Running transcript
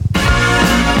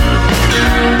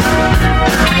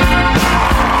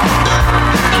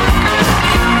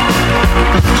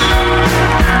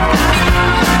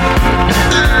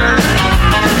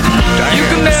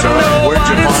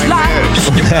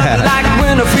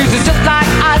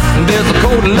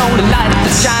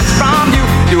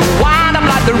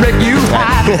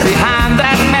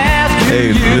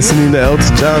listening to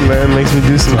Elton John, man, makes me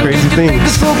do some crazy things.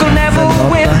 I'm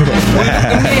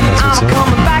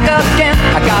coming back again.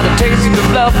 I got a taste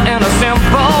of love in a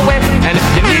simple way. And if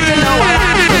you need to know what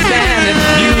I understand, if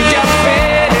you just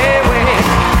fade away.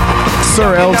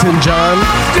 Sir Elton John.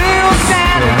 Still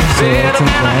standing, better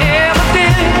than I ever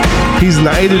did. He's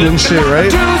knighted and shit,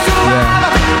 right? Yeah.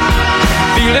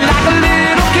 Feeling like a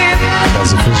little kid.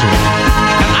 That's official.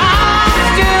 And I'm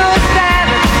still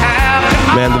standing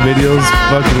after Man, the video's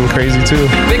fucking crazy too.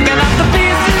 picking up the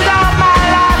pieces of my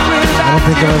life. I don't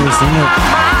think I've ever seen it.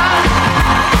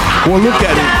 Well, look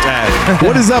at it.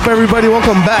 What is up, everybody?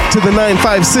 Welcome back to the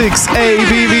 956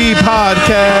 ABV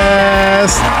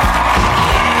podcast.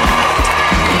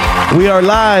 We are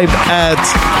live at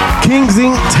King's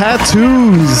Ink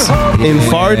Tattoos in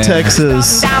Far,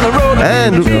 Texas.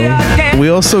 And we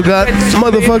also got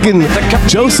motherfucking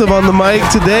Joseph on the mic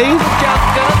today.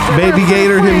 Baby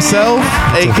Gator himself,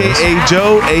 a.k.a.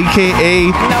 Joe,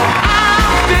 a.k.a.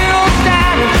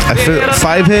 I feel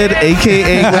Fivehead,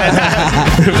 a.k.a.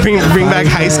 bring back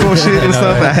high school shit and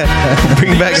stuff.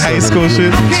 Bring back high school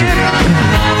shit.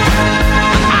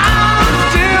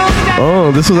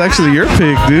 Oh, this was actually your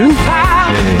pick, dude.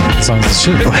 Yeah, songs is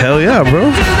shit. Oh, hell yeah, bro.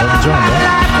 Elton John,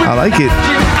 bro. I like it.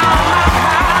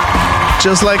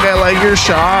 Just like I like your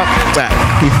shop.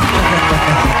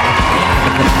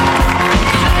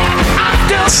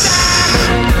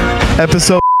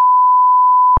 Episode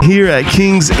here at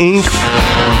King's Ink.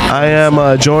 I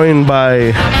am joined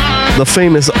by the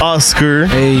famous Oscar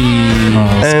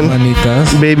and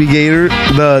Baby Gator,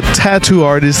 the tattoo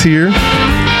artist here.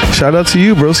 Shout out to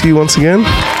you, broski, once again.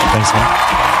 Thanks, man.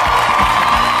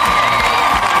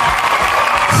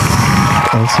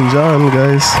 Elton John,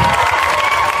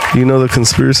 guys. You know the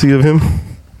conspiracy of him?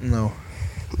 No.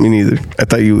 Me neither. I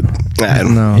thought you would.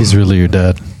 No. He's really your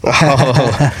dad.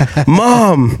 Oh,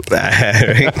 Mom.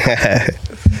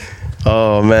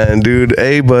 Oh man, dude.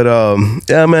 Hey, but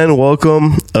yeah, man,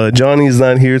 welcome. Johnny's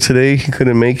not here today. He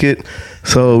couldn't make it.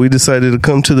 So we decided to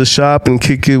come to the shop and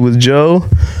kick it with Joe.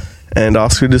 And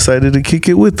Oscar decided to kick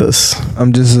it with us.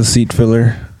 I'm just a seat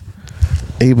filler.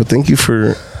 Hey, but thank you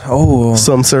for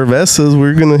some cervezas.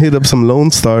 We're going to hit up some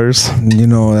Lone Stars. You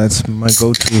know, that's my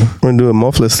go-to. We're going to do it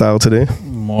mofle style today.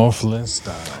 Mofle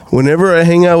style. Whenever I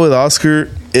hang out with Oscar,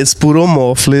 it's puro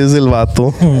mofles el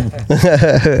vato.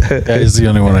 Yeah, he's the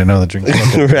only one I know that drinks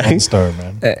Right? Lone Star,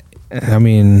 man. I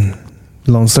mean,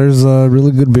 Lone Star's a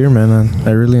really good beer, man.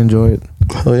 I really enjoy it.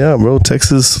 Oh yeah, bro.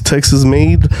 Texas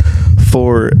made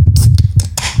for...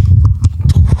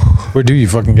 Where do you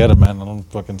fucking get it, man? I don't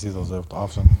fucking see those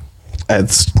often.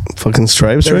 It's fucking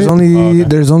Stripes, There's right? only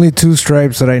there's only two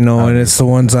Stripes that I know, and it's the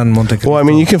ones on Monte Cristo. Well, I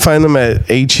mean, you can find them at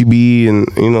HEB and,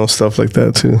 you know, stuff like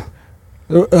that too.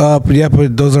 Yeah,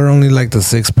 but those are only like the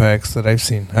 6-packs that I've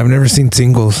seen. I've never seen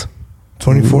singles.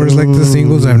 24s like the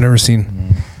singles I've never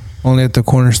seen. Only at the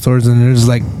corner stores, and there's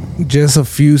like just a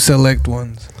few select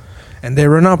ones. And they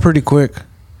run out pretty quick.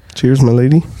 Cheers, my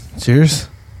lady. Cheers.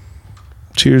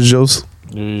 Cheers, Jose.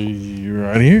 You're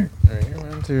right here. Right here,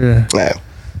 man. To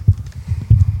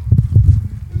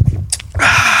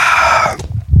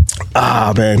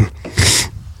man.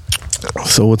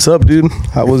 So what's up, dude?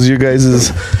 How was your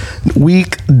guys'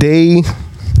 weekday?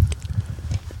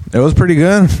 It was pretty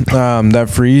good. That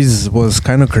freeze was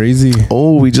kind of crazy.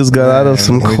 Oh, we just got out of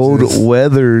some cold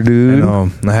weather, dude. I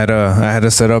had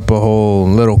to set up a whole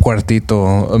little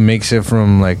cuartito, a makeshift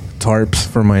from like tarps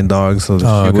for my dog, so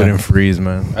that she wouldn't freeze,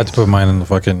 man. I had to put mine in the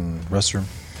fucking restroom.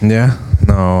 Yeah,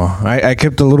 no, I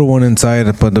kept the little one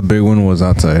inside, but the big one was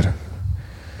outside.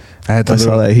 I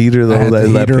saw that heater though. I had the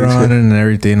heater on and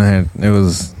everything. It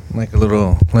was like a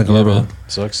little.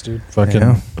 Sucks, dude.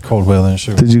 Fucking cold weather and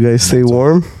shit. Did you guys stay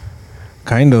warm?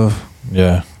 Kind of.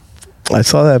 Yeah. I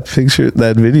saw that picture,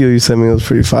 that video you sent me. It was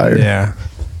pretty fire. Yeah.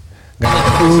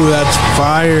 Ooh, that's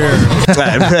fire.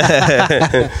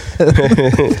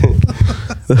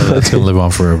 That's gonna live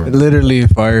on forever. Literally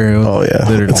fire. Oh yeah,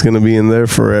 literally. It's gonna be in there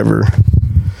forever.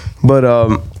 But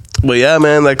yeah,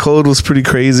 man, that cold was pretty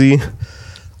crazy.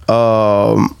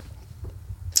 I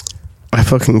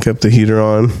fucking kept the heater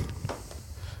on.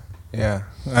 Yeah,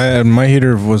 my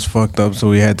heater was fucked up, so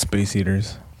we had space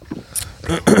heaters.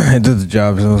 It did the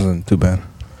job, so it wasn't too bad.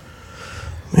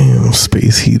 Man,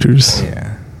 space heaters.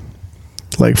 Yeah.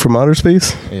 Like from outer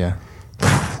space? Yeah.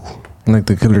 Like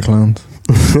the killer clowns.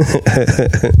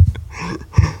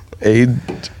 Hey,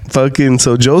 fucking,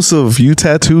 so Joseph, you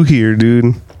tattoo here,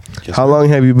 dude. Yes, How long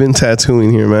have you been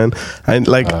tattooing here, man? I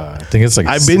think it's like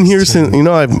I've been here since, you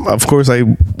know, I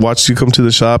watched you come to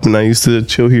the shop, and I used to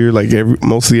chill here like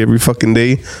mostly every fucking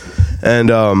day. And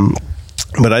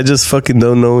but I just fucking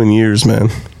don't know in years, man.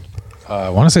 I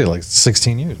want to say like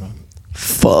 16 years, man.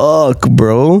 Fuck,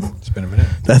 bro. It's been a minute.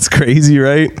 That's crazy,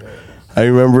 right? I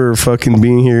remember fucking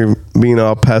being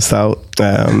all passed out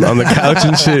on the couch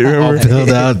and shit. Remember? All pilled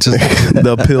out, just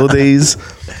the pill days.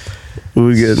 We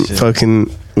would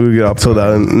get all pilled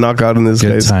out and knock out on this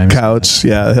Good guy's times, couch.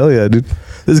 Man. Yeah, hell yeah, dude.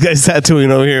 This guy's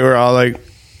tattooing over here. We're all like,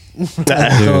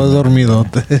 Todo dormido.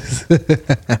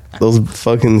 those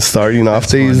fucking starting off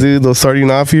days, dude. Those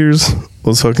starting off years.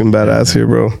 Those fucking badass here,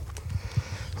 bro.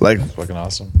 Like, fucking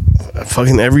awesome.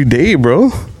 fucking every day, bro.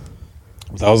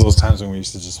 That was those times when we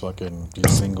used to just fucking be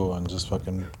single and just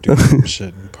fucking do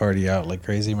shit and party out like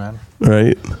crazy, man.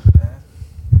 Right.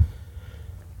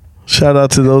 Shout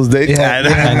out to those days. I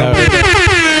know.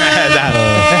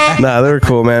 Nah, they were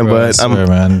cool, man. Bro, but I swear,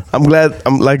 man. I'm glad.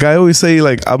 I'm like I always say,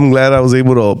 like I'm glad I was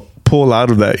able to pull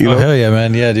out of that. You know, Hell yeah,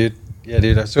 man. Yeah, dude. Yeah,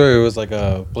 dude. I swear it was like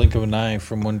a blink of an eye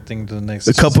from one thing to the next.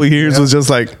 a couple of years was just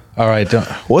like, All right, don't.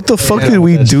 what the fuck did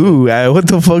we do? What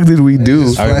the fuck did we do?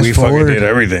 Just flash We fucking forward. did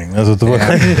everything. That's what the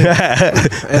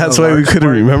fuck. That's why we couldn't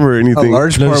remember A anything.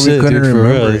 large No part we shit, couldn't dude, for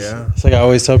real. remember. It's, Yeah. it's like I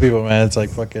always tell people, man. It's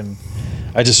like fucking.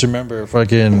 I just remember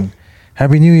fucking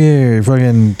Happy New Year,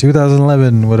 fucking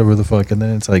 2011, whatever the fuck, and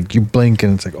then it's like you blink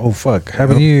and it's like, oh fuck,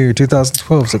 Happy New Year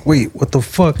 2012. It's like, wait, what the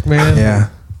fuck, man? Yeah.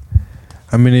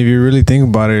 I mean, if you really think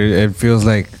about it, it feels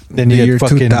like Then the you year get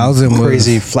fucking 2000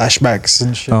 crazy was. flashbacks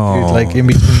and shit, Oh. dude, like in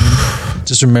between,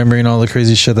 just remembering all the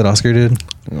crazy shit that Oscar did.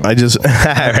 I just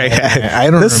I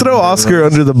don't let's throw remember Oscar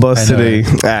under the bus I know. today.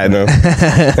 I know.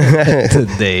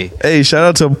 today. Hey, shout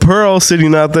out to Pearl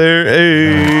sitting out there.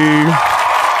 Hey.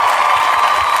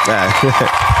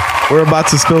 We're about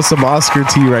to spill some Oscar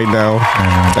tea right now.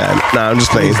 Nah, I'm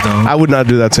just playing. Please don't. I would not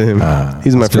do that to him.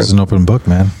 He's my It's just friend. an open book,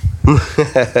 man.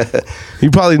 You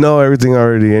probably know everything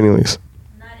already, anyways.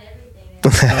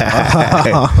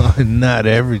 Not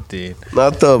everything.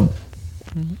 Not the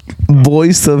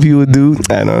boy stuff you would do.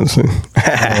 I know.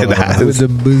 With the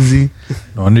boozy.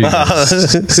 No wonder you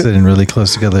guys sitting really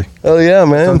close together. Oh yeah, I'm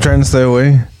man. trying to stay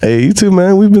away. Hey, you too,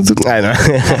 man. We've been. I know.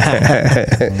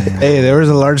 Hey, there was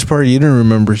a large part you didn't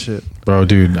remember shit. Bro,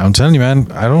 dude, I'm telling you,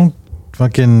 man, I don't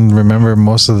fucking remember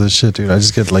most of this shit, dude. I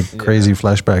just get like crazy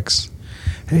flashbacks.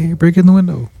 Hey, break in the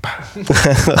window.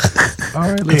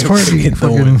 All right, let's party.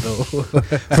 Fucking-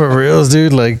 For reals,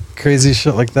 dude, like crazy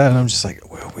shit like that. And I'm just like,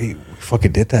 well, wait, we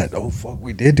fucking did that. Oh, fuck,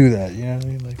 we did do that. You know what I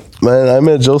mean? Like, Man, I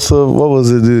met Joseph. What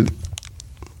was it, dude?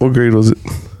 What grade was it?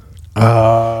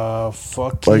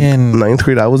 fucking. Like ninth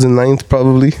grade. I was in ninth,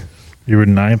 probably. You were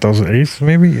 9th, I was 8th,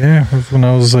 maybe? Yeah, that's when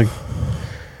I was like,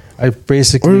 I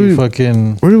basically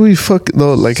fucking Where did we fuck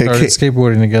though? Like I started can't.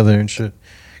 skateboarding together and shit.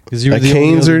 Because you were At the only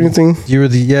Canes or other- anything? You were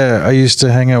the I used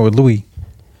to hang out with Louis,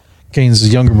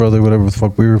 Kane's younger brother, whatever the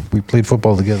fuck. We played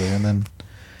football together, and then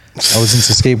I was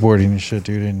into skateboarding and shit,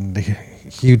 dude. And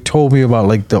he told me about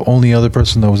like the only other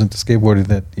person that was into skateboarding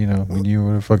that when you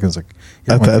were fucking it's like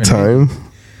yeah, At my that friend,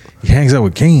 time, he hangs out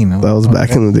with Kane. that was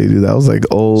back in the day, dude. That was like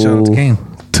Shout out to old. Kane.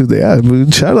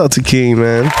 Dude. Shout out to Kane,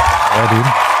 man.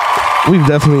 Yeah,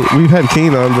 We've had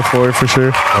Kane on before for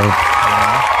sure.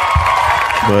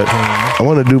 But I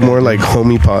want to do more like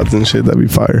homie pods and shit. That'd be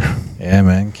fire. dude. Yeah,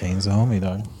 man. Kane's a homie,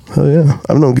 dog. Hell yeah.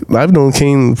 I've known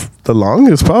Kane the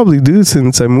longest, probably, dude,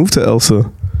 since I moved to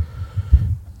Elsa.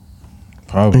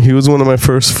 Probably. He was one of my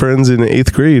first friends in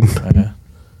 8th grade. Yeah.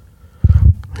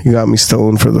 He got me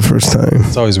stoned for the first time.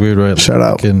 It's always weird, right? Shout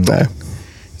out. Fucking- Nah.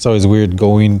 It's always weird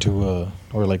going to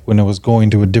or like when I was going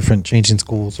to a different changing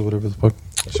schools or whatever the fuck.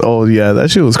 Oh yeah, that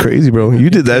shit was crazy, bro.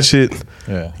 You did that shit.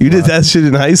 Yeah. You did that shit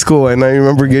in high school, and I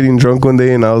remember getting drunk one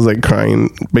day, and I was like crying,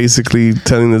 basically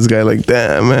telling this guy like,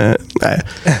 "Damn, man,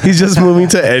 he's just moving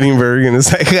to Edinburgh," and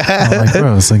it's like, I'm like,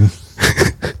 bro, it's like,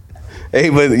 hey,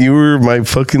 but you were my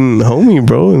fucking homie,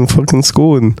 bro, in fucking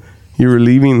school, and you were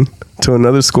leaving to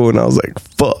another school, and I was like,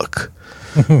 fuck.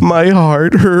 My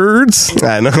heart hurts.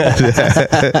 I know. times,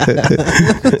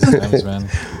 man.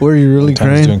 Were you really Times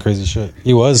crying? doing crazy shit.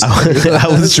 He was. I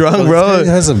was drunk, He bro.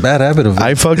 has a bad habit of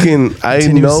I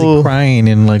continuously know. crying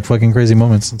in like fucking crazy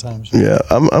moments sometimes. Yeah,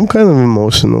 I'm kind of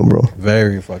emotional, bro.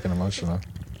 Very fucking emotional.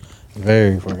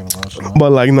 Very fucking emotional.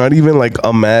 But like not even like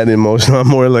a mad emotion. I'm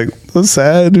more like a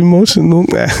sad emotional.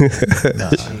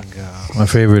 My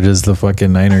favorite is the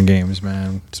fucking Niner games,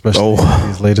 man. Especially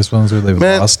these latest ones where they've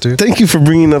Man, lost, dude. thank you for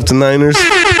bringing up the Niners.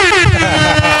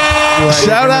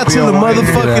 Shout out to the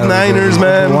motherfucking Niners,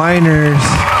 man.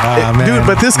 Winers. Dude,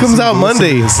 but this comes out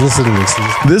Monday. Listen to this.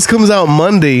 This comes out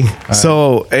Monday.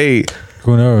 So, hey,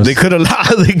 Who knows? they could have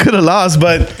they could have lost,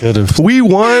 but Could've. we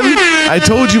won. I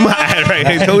told you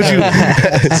I told you.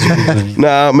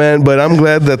 Nah, man, but I'm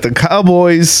glad that the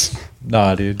Cowboys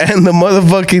Nah, dude. and the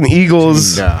motherfucking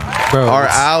Eagles Bro, are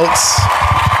out.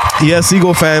 Yes,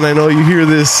 Eagle fan, I know you hear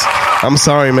this. I'm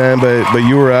sorry, man, but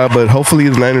you were out. But hopefully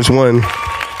the Niners won,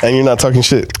 and you're not talking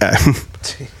shit.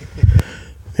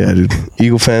 Yeah, dude.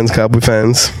 Eagle fans, Cowboy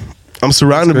fans. I'm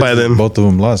surrounded by them. Both of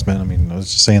them lost, man. I mean, I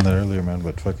was just saying that earlier, man.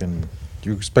 But fucking,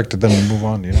 you expected them to move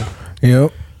on, you know?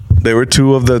 Yep. They were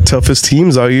two of the toughest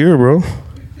teams all year, bro.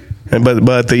 And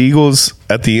but the Eagles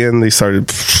at the end they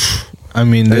started. I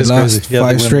mean, they is lost crazy. Yeah,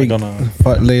 five they straight. went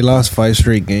on They lost 5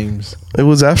 straight games. It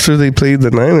was after they played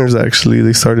the Niners. Actually,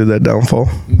 they started that downfall.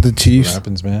 The What Chiefs.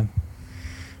 happens, man?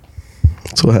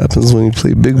 That's what happens when you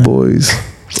play big boys.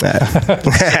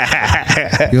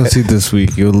 You'll see this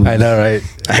week. You'll. I know, right?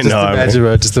 I know, Imagine,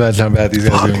 bro. Just imagine how bad these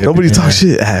guys are going to get. Nobody talks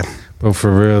shit. Bro,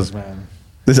 for reals, man.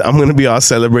 I'm gonna be all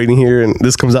celebrating here, and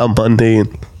this comes out Monday,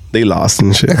 and they lost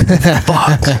and shit.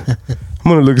 Fuck. I'm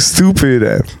gonna look stupid.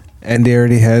 And he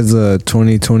already has a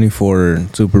 2024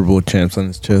 Super Bowl champs on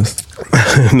his chest.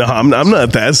 No, I'm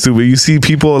not that stupid. You see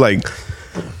people like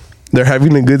they're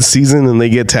having a good season, and they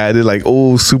get tatted like,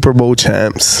 "Oh, Super Bowl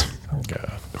champs."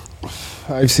 God.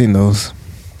 I've seen those.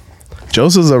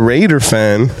 Joseph's a Raider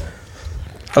fan.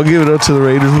 I'll give it up to the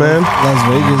Raiders, man. Las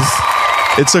Vegas.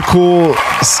 It's a cool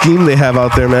scheme they have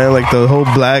out there, man. Like the whole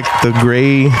black, the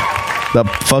gray, the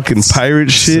fucking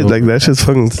pirate shit. Silver. Like that's just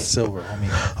fucking. Silver,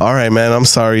 homie. All right, man. I'm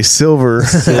sorry. Silver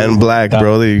and black,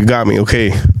 bro. You got me.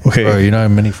 Okay. Bro, you know how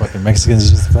many fucking Mexicans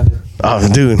just offended? Oh,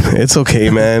 dude, it's okay,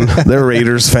 man. They're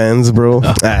Raiders fans, bro.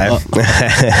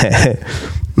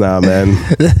 Nah, man.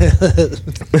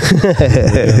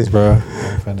 Yes, bro.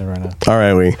 I'm offended right now. All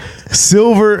right, wait.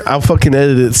 Silver. I'll fucking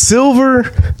edit it. Silver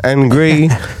and gray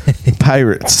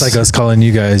pirates. It's like us calling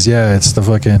you guys. Yeah, it's the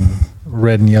fucking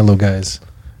red and yellow guys.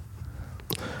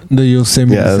 The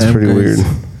Yosemite. Yeah, that's Sam pretty guys. weird.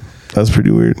 That's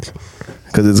pretty weird.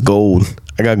 Because it's gold.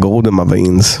 I got gold in my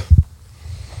veins.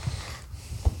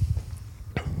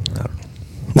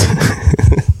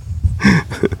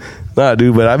 Nah,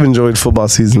 dude, but I've enjoyed football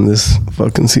season this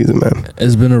fucking season, man.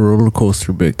 It's been a roller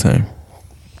coaster, big time.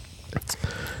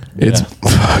 It's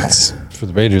For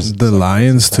the Raiders. The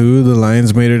Lions too. The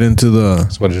Lions made it into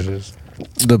That's what it is.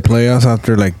 the playoffs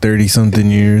after like 30 something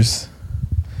years.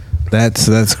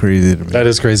 That's crazy to me. That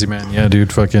is crazy, man. Yeah,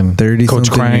 dude. Fucking 30 coach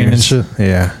something crying years. and shit.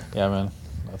 Yeah. Yeah, man.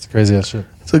 That's crazy ass shit.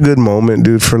 it's a good moment,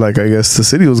 dude, for like, I guess the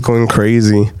city was going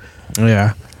crazy.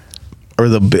 Yeah. Or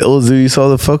the Bills, dude. You saw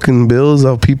the fucking Bills,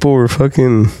 how people were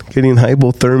fucking getting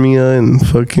hypothermia and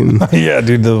fucking. Yeah,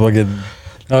 dude. The fucking.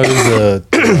 No, it was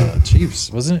the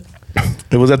Chiefs, wasn't it?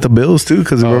 It was at the Bills, too,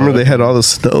 because remember they had all the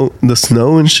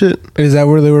snow and shit? Is that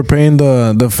where they were paying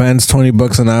the fans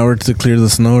 $20 an hour to clear the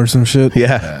snow or some shit?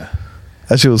 Yeah.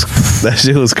 That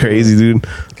shit was crazy, dude.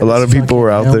 A lot of people were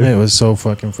out It there. was so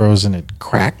fucking frozen. It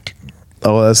cracked.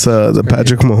 Oh, that's the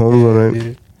Patrick Mahomes one, right?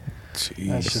 Dude.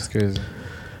 That shit's crazy.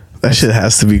 That shit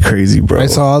has to be crazy, bro. I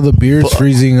saw all the beers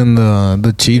freezing in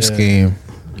the Chiefs Yeah. game.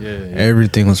 Yeah.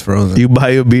 Everything was frozen. You buy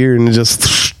a beer and it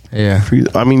just Yeah. freeze.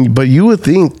 I mean, but you would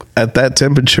think at that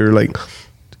temperature, like,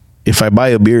 if I buy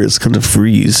a beer, it's gonna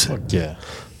freeze. Fuck yeah.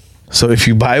 So if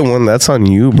you buy one, that's on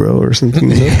you, bro, or something.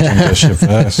 Drink that shit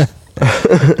fast.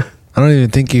 I don't even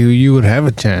think you would have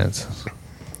a chance.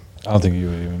 I don't think you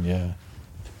would even, yeah.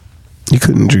 You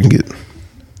couldn't drink it.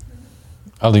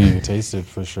 I don't think you could taste it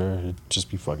for sure. It'd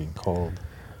just be fucking cold.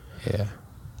 Yeah.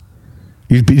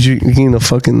 You'd be drinking a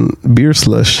fucking beer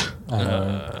slush.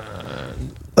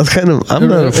 That's kind of. I'm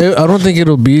not. I don't think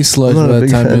it'll be slush I'm not by a the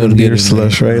big time fan it'll of get beer in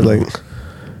slush, there. right? Like,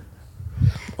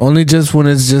 Only just when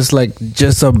it's just like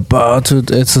just about to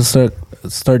it's a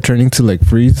start turning to like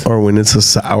freeze. or when it's a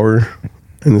sour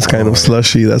and it's kind of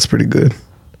slushy. That's pretty good.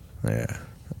 Yeah.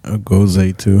 A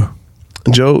Gose too.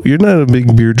 Joe, you're not a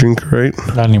big beer drinker, right?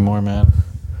 Not anymore, man.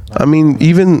 But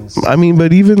even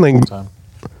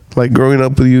like growing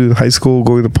up with you in high school,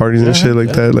 going to parties and shit like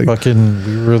that, like, fucking,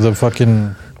 we were the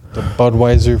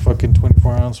Budweiser fucking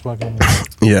 24 ounce fucking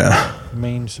yeah,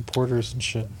 main supporters and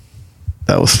shit.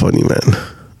 that was funny, man.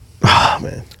 Ah,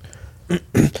 man.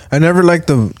 I never liked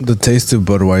the taste of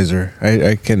Budweiser.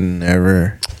 I can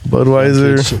never.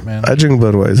 Budweiser. Good shit, man. I drink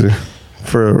Budweiser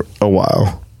for a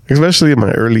while, especially in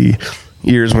my early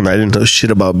years when I didn't know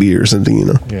shit about beer or something, you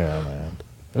know. Yeah, man.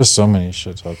 There's so many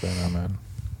shits out there now, man.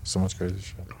 So much crazy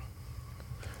shit.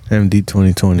 MD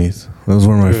 2020s. That was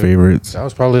one of my Dude, favorites. That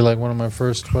was probably like one of my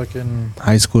first fucking,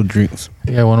 High school drinks.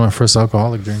 yeah, one of my first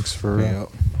alcoholic drinks for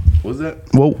real. Was that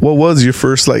what was your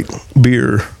first like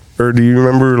beer, or do you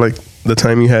remember like the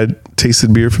time you had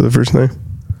tasted beer for the first time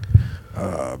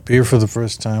Beer for the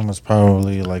first time was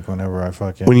probably like whenever I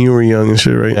fucking, when you were young and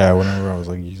shit, right? whenever I was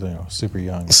like, super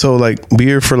young. So like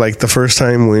beer for like the first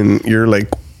time when you're like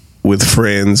with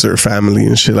friends or family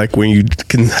and shit. Like when you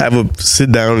can have a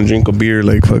sit down and drink a beer,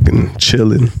 like fucking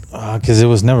chilling. Because it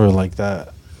was never like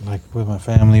that. Like with my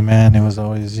family, man, it was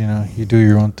always, you know, you do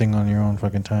your own thing on your own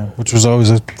fucking time, which was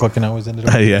always always ended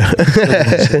up. Yeah.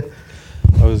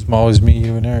 It was always me,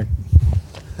 you, and Eric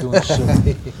doing shit.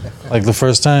 Like the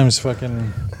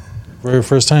very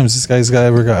first times this guy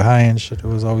ever got high and shit, it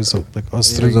was always like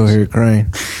us three. He was over here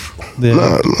crying.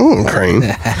 No, I'm crying.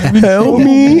 Help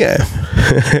me.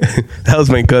 That was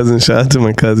my cousin. Shout out to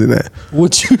my cousin.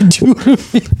 What you do to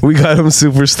me? We got him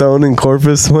super stoned in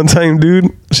Corpus one time, dude.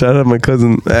 Shout out my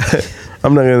cousin.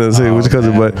 I'm not gonna say which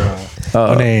cousin, man, but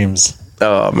no names.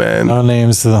 Oh man, No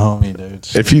names to the homie, dude.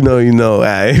 if you know, you know.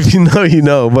 If you know, you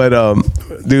know. But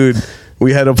dude,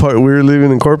 we had a part. We were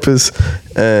living in Corpus,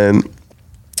 and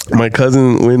my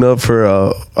cousin went up for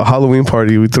a Halloween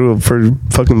party. We threw a pretty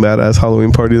fucking badass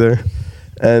Halloween party there,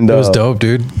 and It was dope,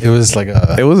 dude. It was like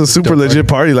it was a super legit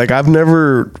party. Like I've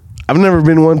never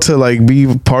been one to like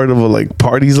be part of a, like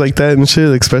parties like that and shit.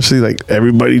 Especially like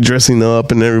everybody dressing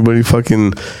up and everybody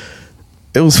fucking.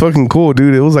 It was fucking cool,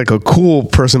 dude. It was like a cool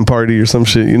person party or some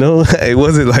shit, you know? It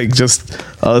wasn't like just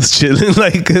us chilling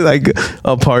like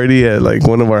a party at like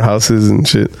one of our houses and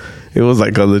shit. It was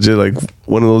like a legit, like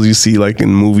one of those you see like in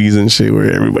movies and shit where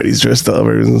everybody's dressed up,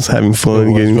 everyone's having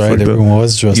fun, getting fucked everyone up.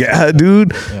 was dressed Yeah,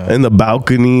 dude. Yeah. In the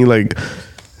balcony, like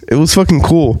it was fucking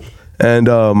cool. And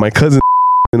my cousin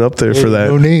up there for that.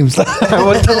 No names. What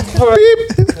the fuck?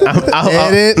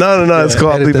 Edit. No. It's cool.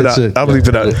 I'll bleep it out. I'll bleep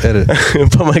it out. Edit.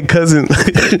 But my cousin.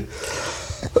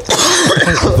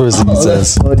 First thing he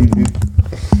says. Funny, dude.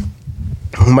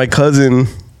 My cousin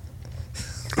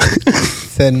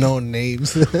Said no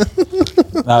names.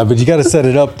 Nah, but you got to set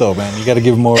it up though, man. You got to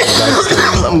give more of a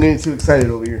backstory. I'm getting too excited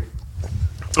over here.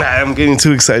 I'm getting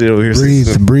too excited over here.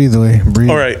 Breathe away. Breathe.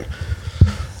 All right.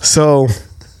 So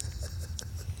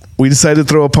we decided to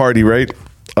throw a party, right?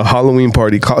 A Halloween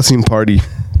party, costume party.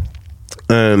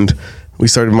 And we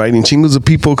started inviting chingos of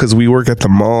people because we work at the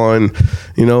mall and,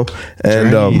 you know,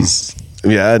 and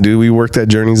yeah, dude, we worked at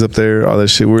Journeys up there, all that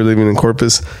shit. We were living in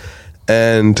Corpus.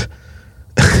 And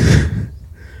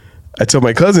I told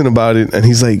my cousin about it and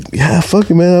he's like, yeah, fuck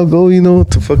it, man, I'll go, you know,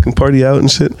 to fucking party out and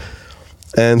shit.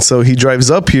 And so he drives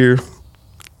up here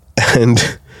and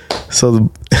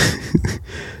so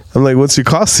I'm like, what's your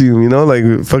costume? You know, like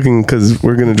fucking, cause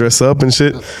we're gonna dress up and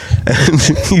shit. And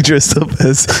he dressed up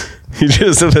as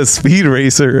Speed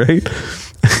Racer, right?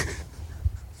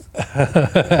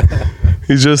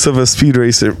 He dressed up as Speed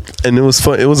Racer, and it was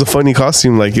fun. It was a funny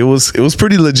costume. Like it was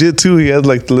pretty legit too. He had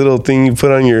like the little thing you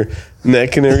put on your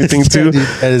neck and everything too.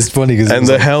 That is funny because and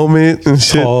the like helmet and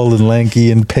shit. Tall and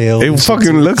lanky and pale. It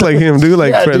fucking looked like him, dude.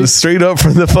 Like yeah, straight up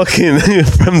from the fucking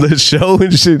from the show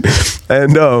and shit.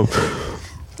 And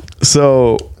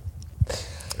so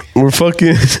we're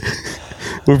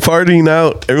partying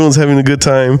out. Everyone's having a good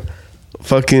time.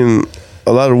 Fucking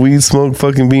a lot of weed smoke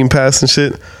fucking being passed and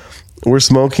shit. We're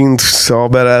smoking all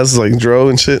badass like dro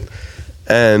and shit.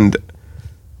 And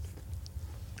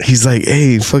he's like,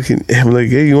 hey, fucking, I'm like,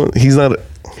 hey, you want? He's not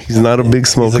a big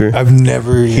smoker. Like,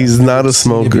 He's not a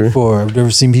smoker. Before. I've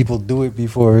never seen people do it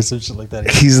before or some shit like that.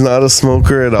 He's not a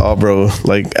smoker at all, bro.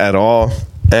 Like at all.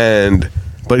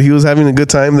 But he was having a good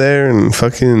time there and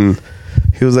fucking,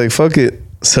 he was like, fuck it.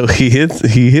 So he hit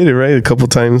it right a couple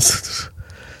times.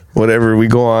 Whatever, we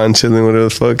go on chilling, whatever the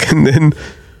fuck. And then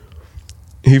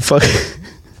he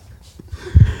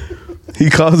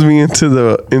calls me into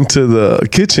the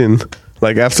kitchen,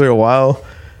 like after a while,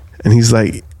 and he's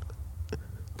like,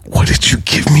 what did you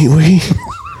give me, Wade?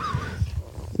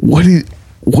 What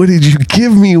did you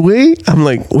give me, Wade? I'm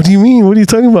like, what do you mean? What are you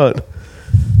talking about?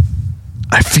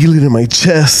 I feel it in my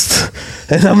chest.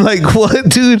 And I'm like, what,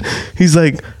 dude? He's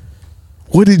like,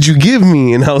 what did you give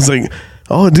me? And I was like,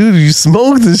 oh, dude, you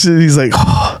smoked this shit. He's like,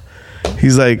 oh.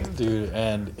 He's like, dude,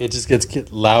 and it just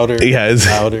gets louder. Yeah, it's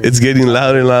louder. It's getting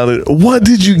louder and louder. What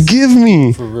did you give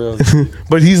me? For real.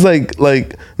 But he's like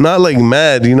not like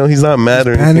mad, you know. He's not mad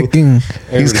or anything.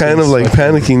 Panicking. He's kind of like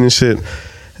panicking and shit.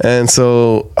 And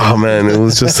so, oh man, it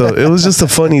was just a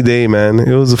funny day, man.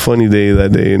 It was a funny day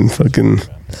that day, and fucking,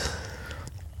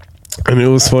 and it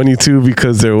was funny too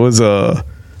because there was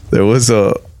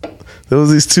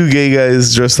these two gay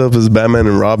guys dressed up as Batman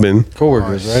and Robin.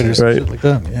 Coworkers, right? Or some right? shit like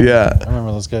that. Yeah. I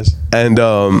remember those guys. And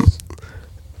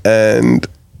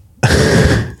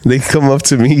they come up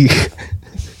to me.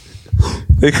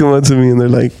 They come up to me and they're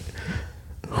like,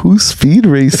 who's Speed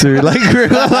Racer? Like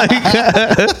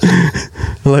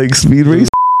Speed Racer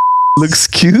looks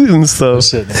cute and stuff.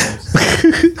 Shit,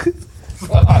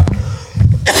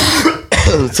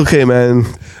 It's okay, man.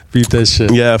 Beat that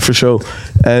shit. Yeah, for sure.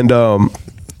 And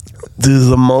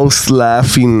Dude, the most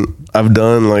laughing I've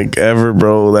done like ever,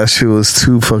 bro. That shit was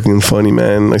too fucking funny,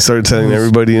 man. I started telling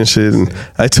everybody and shit, and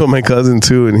I told my cousin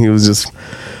too, and it was just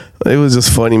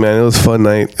funny, man. It was a fun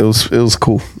night. It was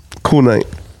cool night.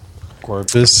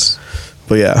 Corpus.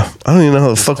 But yeah, I don't even know how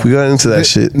the fuck we got into that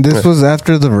shit. This was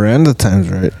after the veranda times,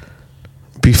 right?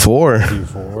 Before.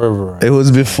 It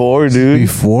was before, dude.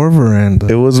 Before veranda.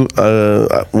 It was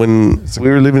when we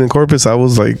were living in Corpus. I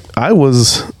was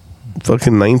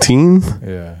fucking 19.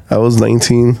 Yeah. I was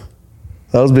 19.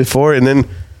 That was before, and then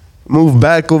moved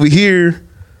back over here.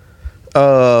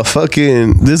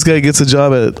 Fucking this guy gets a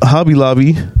job at Hobby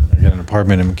Lobby. I got an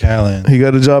apartment in McAllen. He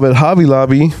got a job at Hobby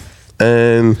Lobby,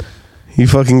 and he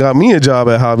fucking got me a job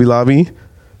at Hobby Lobby,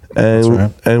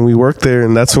 and we worked there,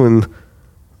 and that's when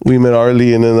we met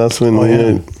Arlie, and then that's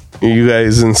when you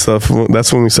guys and stuff.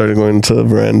 That's when we started going to the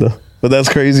veranda. But that's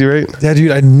crazy, right? Yeah,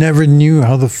 dude, I never knew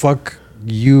how the fuck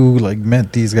you like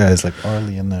met these guys, like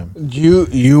Arlie and them.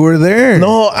 You were there.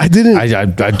 No, I didn't. I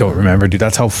don't remember, dude.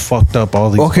 That's how fucked up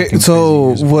all these. Okay,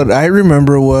 so what I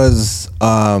remember was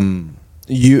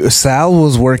Sal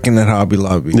was working at Hobby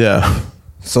Lobby. Yeah.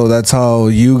 So that's how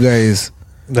you guys.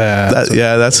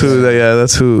 That's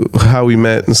how we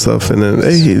met and stuff. And then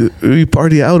hey, we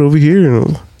party out over here.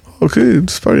 And okay,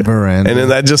 just party. Veranda. And then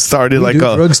that just started we like do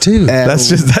drugs too. That's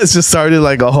just started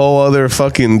like a whole other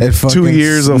fucking 2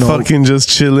 years of fucking just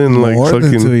chilling, like more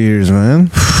fucking than 2 years,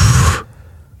 man.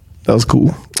 That was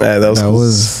cool. Yeah, that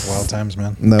was wild times,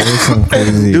 man. That was some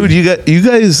crazy. Dude, you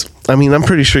guys. I mean, I'm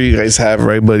pretty sure you guys have,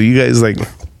 right? But you guys like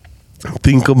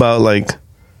think about like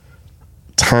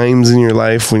times in your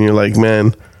life when you're like,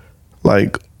 man,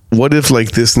 like what if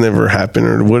like this never happened,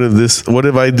 or what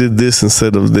if I did this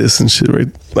instead of this and shit, right?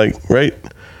 Like, right?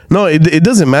 No, it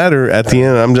doesn't matter at the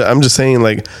end. I'm just saying,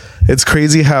 like, it's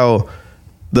crazy how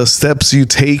the steps you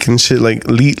take and shit like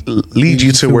lead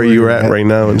you to where you're at right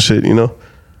now and shit, you know?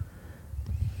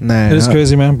 Nah, it is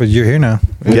crazy, man. But you're here now.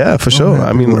 Yeah, for sure.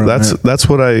 I mean, that's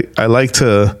what I like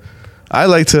to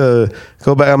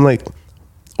go back. I'm like,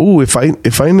 oh, if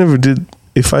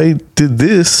I did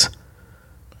this,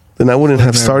 then I wouldn't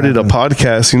have started a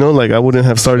podcast, you know, like I wouldn't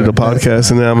have started a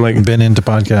podcast. And then I'm like, been into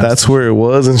podcasts. That's where it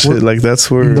was and shit. Like that's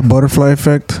where the butterfly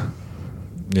effect.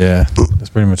 Yeah, that's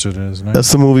pretty much what it is. Right?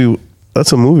 That's the movie.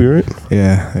 That's a movie, right?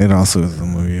 Yeah, it also is a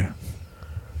movie.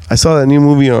 I saw that new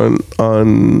movie on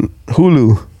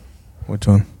Hulu. Which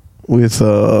one? With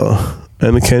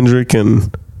Anna Kendrick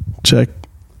and Jack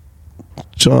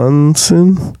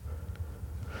Johnson.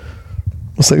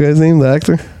 What's that guy's name? The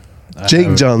actor?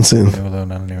 Jake Johnson. I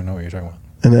don't even know what you're talking about.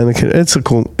 And Anna Kendrick.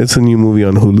 It's a new movie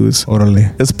on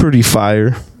Hulu. It's pretty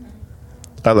fire.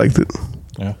 I liked it.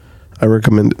 Yeah. I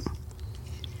recommend it.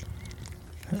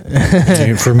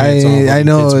 Dude, for me, it's all I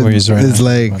know kids movies right it's now.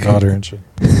 like My daughter and shit.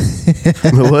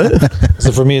 What?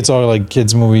 So for me, it's all like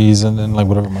kids movies and then like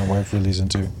whatever my wife really is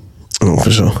into. Oh, for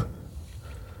sure.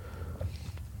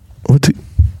 What?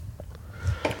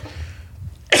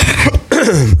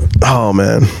 Oh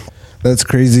man, that's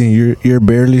crazy. You're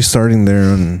barely starting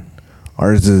there, and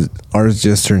ours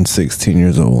just turned 16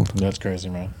 years old. That's crazy,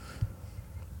 man.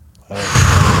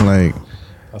 Like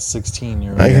a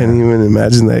 16-year-old. I can't even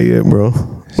imagine that yet, bro.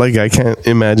 Like I can't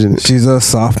imagine it. She's a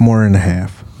sophomore and a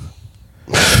half.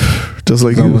 Just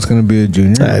like She's you. almost gonna be a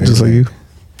junior. Yeah, just like you.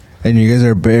 And you guys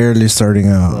are barely starting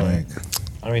out. Like,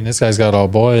 I mean, this guy's got all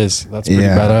boys. That's pretty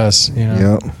badass, you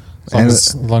know. Yep.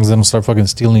 As long as they don't start fucking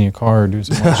stealing your car or do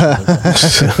some more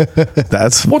shit like that.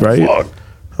 That's what right. I'm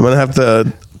gonna have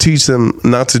to teach them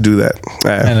not to do that.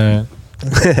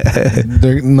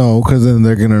 No, because then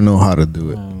they're gonna know how to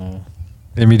do it.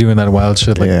 They'd be doing that wild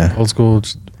shit like old school.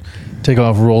 Just take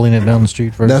off rolling it down the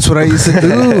street first. That's what I used to do.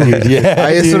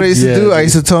 That's what I used to do. I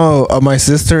used to tell my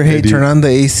sister, "Hey, turn on the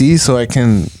AC so I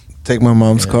can take my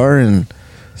mom's car," and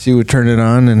she would turn it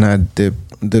on, and I'd dip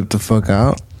the fuck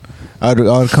out. I'd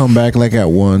come back like at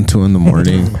 1, 2 in the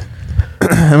morning,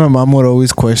 and my mom would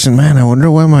always question, "Man, I wonder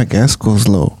why my gas goes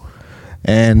low."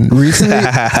 And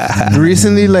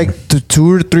recently, like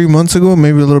 2 or 3 months ago,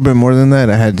 maybe a little bit more than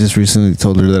that, I had just recently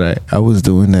told her that I was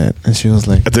doing that, and she was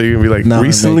like, "I thought you were gonna be like, nah,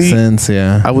 recently, it makes sense,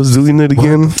 yeah, I was doing it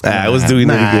again. I was doing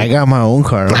it again. I got my own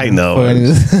car. I know.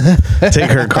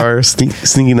 Take her car,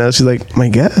 sneaking out. She's like, my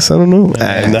gas. I don't know.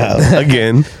 No,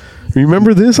 again.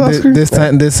 Remember this, Oscar? This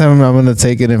time, I'm gonna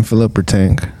take it and fill up her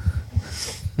tank.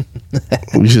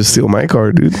 You should steal my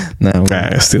car, dude.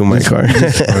 Nah, steal my car.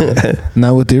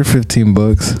 Not with your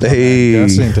 $15. Hey,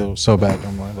 gas ain't so bad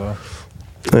no more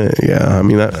though. Yeah, I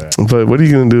mean, but what are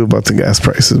you gonna do about the gas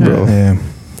prices, bro? Yeah.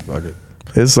 Fuck it.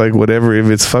 It's like whatever. If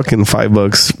it's fucking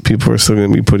 $5, people are still gonna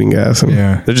be putting gas in.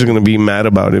 Yeah. They're just gonna be mad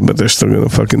about it, but they're still gonna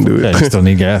fucking do it. Yeah, you still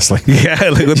need gas. Like, Yeah,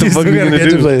 like what the fuck are you gonna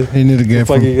do? You need to get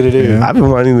fuck you gonna do? Yeah. I've been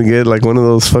wanting to get like one of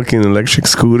those fucking electric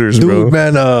scooters, bro. Dude,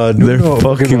 man, They're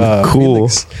fucking cool.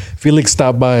 Felix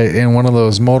stopped by in one of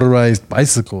those motorized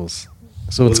bicycles.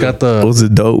 So it's got the Those are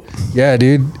dope. yeah,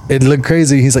 dude. It looked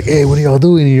crazy. He's like, "Hey, what are y'all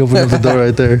doing?" He opened up the door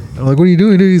right there. I'm like, "What are you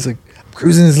doing, dude?" He's like, "I'm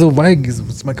cruising this little bike.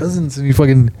 It's my cousin's." And he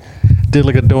fucking did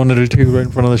like a donut or two right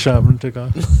in front of the shop and took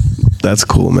off. That's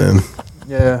cool, man.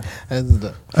 Yeah,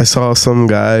 I saw some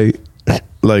guy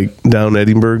like down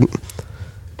Edinburgh,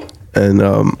 and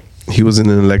he was in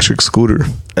an electric scooter,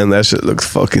 and that shit looks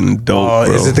fucking dope. oh,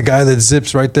 bro. is it the guy that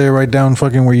zips right there, right down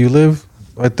fucking where you live,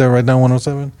 right there, right down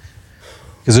 107?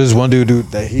 Because there's one dude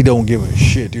that he don't give a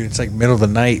shit, dude. It's like middle of the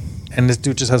night, and this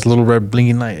dude just has a little red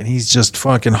blinking light, and he's just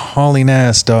fucking hauling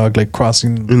ass, dog, like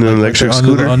crossing In an like, electric under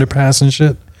scooter? the underpass and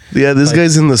shit. Yeah, this like-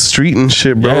 guy's in the street and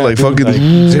shit, bro. Yeah, like dude, fucking.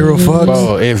 like, Zero fucks.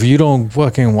 Bro, if you don't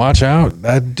fucking watch out,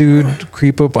 that dude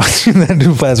creep up on you. That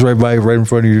dude flies right by, right in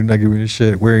front of you, not giving a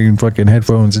shit, wearing fucking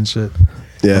headphones and shit.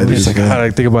 yeah, It's like, how I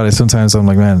think about it sometimes, I'm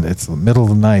like, man, it's the middle of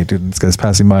the night, dude. And this guy's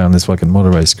passing by on this fucking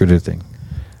motorized scooter thing.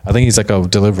 I think he's like a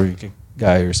delivery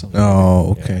guy or something.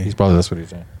 Oh, Yeah, okay. he's probably, that's what he's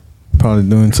doing. Probably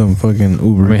doing some fucking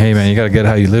Uber. I mean, hey, man, you got to get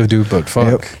how you live, dude, but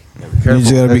fuck. you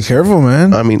just gotta be careful,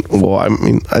 man. I mean,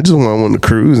 I just want one to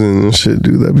cruise and shit,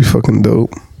 dude. That'd be fucking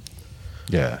dope.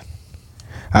 Yeah.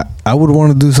 I would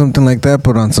want to do something like that,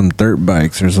 but on some dirt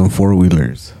bikes or some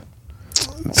 4-wheelers.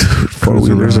 Four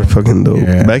wheelers are fucking dope.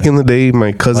 Yeah. Back in the day,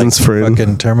 my cousin's Like friend,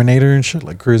 fucking Terminator and shit,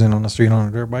 like cruising on the street on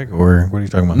a dirt bike, or what are you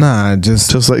talking about? Nah,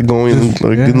 just just like going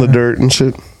like in the dirt and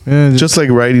shit, yeah, just like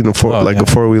riding a Oh, like yeah. a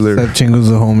 4-wheeler. have chingos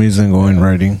of homies and going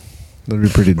riding. That'd be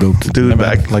pretty dope to do. Dude, Yeah,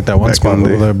 man, back like that one back spot in the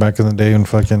over day. there back in the day and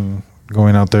fucking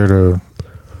going out there to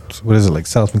what is it, like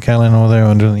South McAllen over there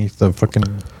underneath the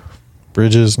fucking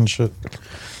bridges and shit.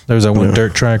 There was that one Yeah.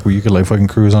 dirt track where you could like fucking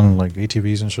cruise on like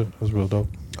ATVs and shit. It was real dope.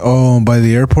 Oh, by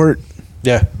the airport?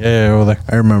 Yeah, over there.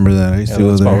 I remember that. I used Yeah, to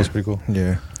go that spot there. was pretty cool.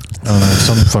 Yeah. I don't know,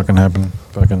 something fucking happened.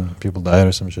 Fucking people died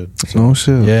or some shit. No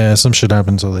shit. Yeah, some shit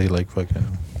happened, so they like fucking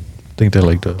think they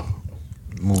like to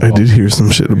move. I off. did hear some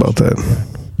shit about that.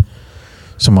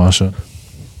 Some more shit.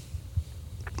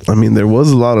 I mean, there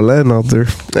was a lot of land out there.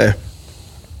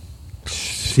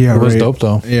 Yeah, It was right. dope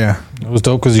though. Yeah. It was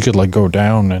dope because you could like go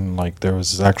down and like there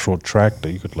was this actual track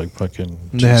that you could like fucking.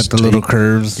 They had just the little take.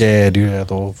 curves. Yeah, dude, yeah,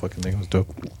 the whole fucking thing was dope.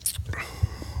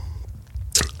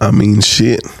 I mean,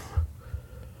 shit.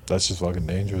 That's just fucking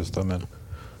dangerous, though, man.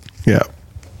 Yeah.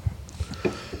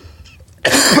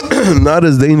 Not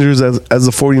as dangerous as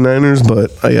the 49ers,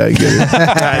 but I get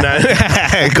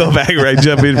it. Go back, right?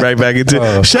 Jump in right back into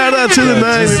Oh. Shout out to the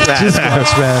Niners. Just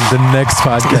watch, man. The next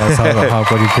podcast, how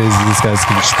fucking crazy this guy's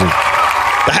gonna be.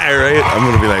 All right, I'm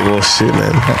gonna be like, well, shit,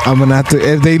 man. I'm gonna have to.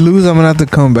 If they lose, I'm gonna have to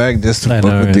come back just to I fuck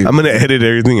know, with right? you. I'm gonna edit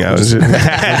everything out.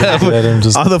 Let him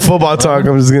just- All the football talk,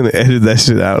 I'm just gonna edit that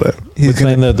shit out. They're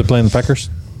playing the Packers.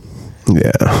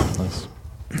 Yeah,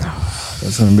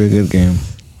 That's gonna be a good game.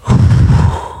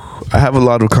 I have a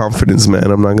lot of confidence, man.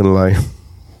 I'm not gonna lie.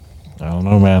 I don't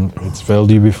know, man. It's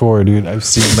failed you before, dude. I've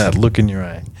seen that look in your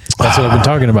eye. That's what I've been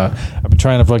talking about. I've been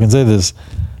trying to fucking say this.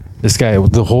 This guy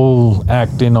with the whole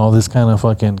acting, all this kind of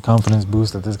fucking confidence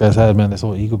boost that this guy's had, man. This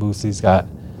whole ego boost he's got.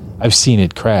 I've seen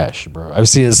it crash, bro. I've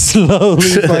seen it slowly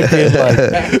fucking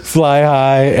like fly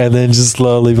high and then just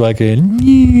slowly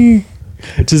fucking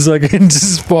just fucking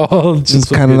just fall. Just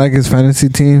It's kind of like his fantasy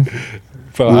team.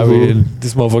 Bro, I mean,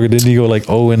 this motherfucker didn't he go like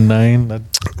 0-9?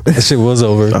 That shit was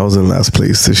over. I was in last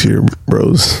place this year,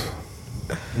 bros.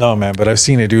 No, man, but I've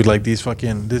seen it, dude. Like these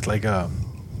fucking,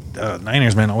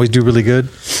 Niners, man, always do really good.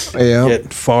 Yeah.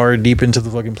 Get far deep into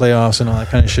the fucking playoffs and all that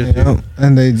kind of shit. Yeah. Dude.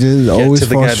 And they just Get always to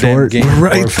the fall goddamn short. game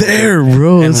Right before- there,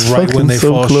 bro. And It's right when fucking they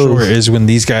so fall close. short is when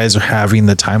these guys are having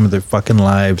the time of their fucking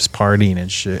lives, partying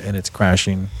and shit, and it's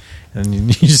crashing. And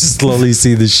you just slowly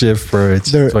see the shift, bro.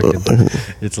 It's They're- fucking,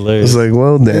 it's hilarious. It's like,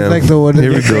 well, damn. like the one-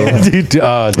 Here we go. dude,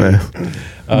 oh, dude.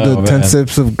 Oh, The 10 man.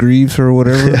 steps of grief or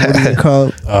whatever. What do you call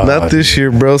it? Oh, Not this year,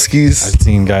 broskies. I've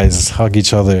seen guys hug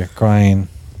each other, crying,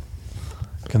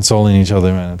 consoling each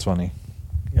other. Man, it's funny.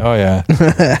 Oh yeah.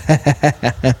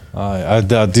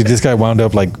 Dude, this guy wound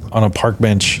up like on a park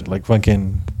bench, like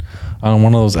fucking on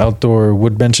one of those outdoor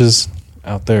wood benches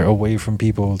out there, away from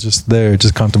people, just there,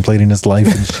 just contemplating his life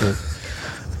and shit.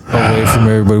 Away from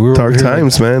everybody. We were Dark over here,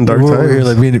 times, like, man. Dark we were over here,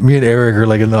 times. like me and Eric are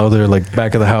like in the other like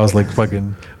back of the house, like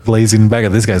fucking blazing back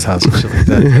at this guy's house and shit like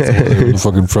that. That's over in the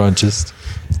fucking front, just.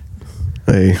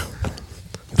 Hey,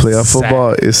 playoff Sad.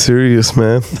 football is serious,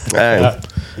 man. Hey,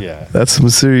 Yeah. that's some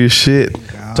serious shit.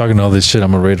 Talking all this shit,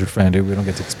 I'm a Raider fan, dude. We don't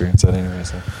get to experience that anyway.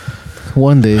 So.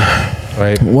 One day,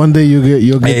 Right. one day you'll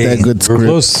get that good script. We're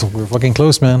close. We're fucking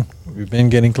close, man. We've been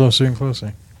getting closer and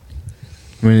closer.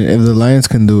 I mean, if the Lions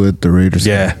can do it, the Raiders.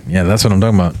 Yeah, that's what I'm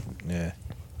talking about. Yeah.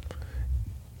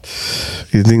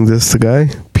 You think that's the guy?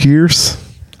 Pierce?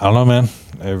 I don't know, man.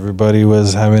 Everybody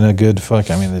was having a good fuck.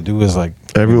 I mean, the dude was like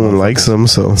Everyone likes him,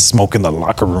 so. smoking the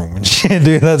locker room and shit,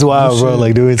 dude. That's wild, bro.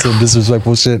 Like doing some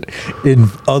disrespectful shit in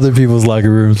other people's locker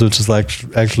rooms, which is like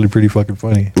actually pretty fucking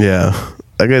funny. Yeah.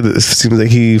 That guy, it seems like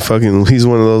he's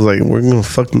one of those, like, we're going to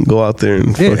fucking go out there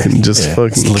and fucking just fucking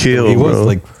It's like, kill, he was bro.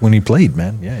 like when he played,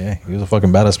 man. Yeah. He was a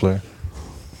fucking badass player.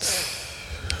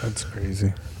 That's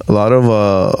crazy. A lot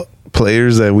of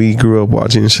players that we grew up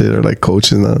watching shit are like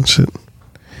coaches now and shit.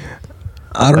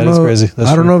 I don't That is know. crazy. That's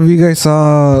I don't true. know if you guys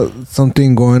saw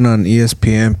something going on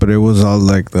ESPN, but it was all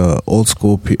like the old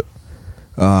school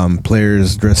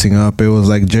players dressing up. It was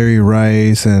like Jerry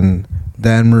Rice and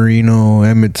Dan Marino,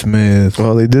 Emmitt Smith.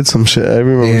 Oh, they did some shit. I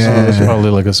remember Yeah. some of It's that. probably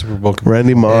like a Super Bowl.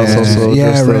 Randy Moss also.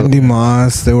 yeah, dressed up. Randy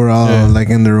Moss. They were all Yeah. like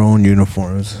in their own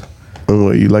uniforms. And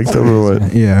what, you like them or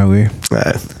what? Yeah,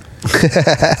 Nah.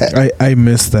 I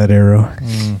missed that era.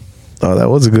 Oh, that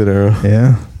was a good era.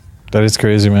 Yeah, That is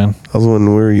crazy, man. That was when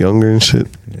we were younger and shit.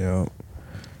 yeah.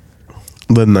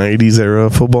 The 90s era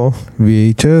of football.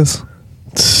 VHS.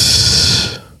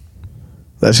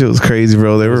 That shit was crazy,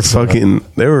 bro. They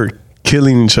were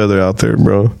killing each other out there,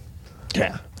 bro.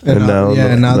 Yeah. And now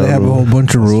they have a whole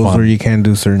bunch of It's rules fun. where you can't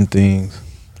do certain things.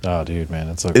 Oh, dude, man,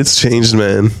 it's like It's changed,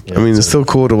 man. Yeah, I mean, it's it's still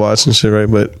cool to watch and shit, right?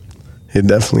 But it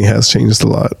definitely has changed a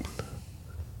lot.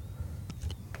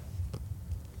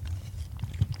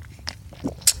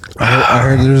 I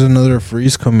heard there's another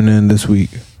freeze coming in this week.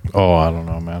 Oh, I don't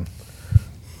know, man.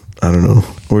 I don't know.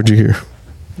 Where'd you hear?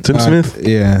 Tim Smith?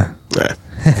 Yeah. Nah.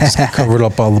 Just covered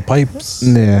up all the pipes.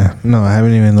 Yeah. No, I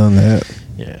haven't even done that.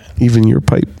 Yeah. Even your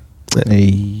pipe.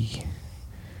 Hey.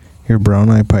 Your brown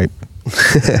eye pipe.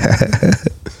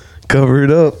 Cover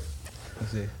it up.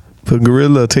 Put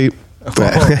gorilla tape.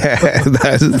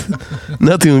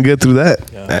 Nothing will get through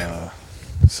that.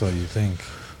 So you think?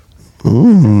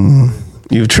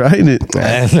 You've tried it.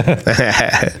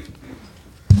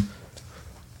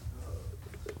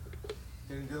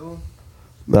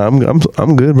 Nah,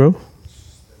 I'm good, bro.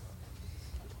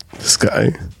 This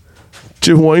guy,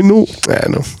 Chihuahua. I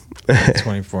know.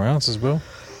 24 ounces, bro.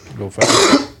 Go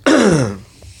fast.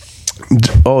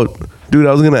 Oh, dude,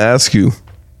 I was gonna ask you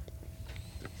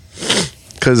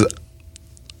because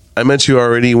I met you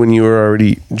already when you were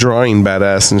already drawing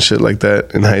badass and shit like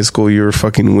that in high school. You were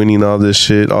fucking winning all this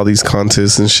shit, all these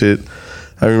contests and shit.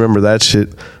 I remember that shit.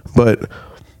 But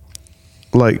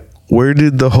like, where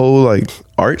did the whole like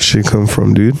art shit come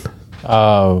from, dude?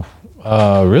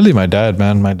 Really, my dad,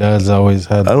 man. My dad's always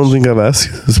had. I don't think I've asked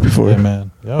you this before. Yeah,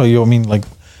 man. Yeah, I mean, like,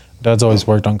 dad's always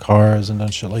worked on cars and done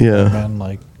shit like Yeah. that, man.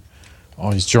 Like,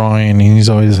 always drawing. And he's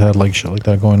always had like shit like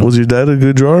that going on. Was your dad a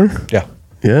good drawer? Yeah.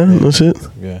 Yeah, no shit.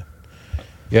 Yeah.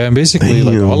 Yeah, and basically,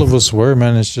 like, Damn. all of us were,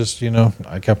 man. It's just,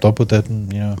 I kept up with it,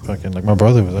 and, fucking, like, my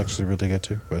brother was actually really good,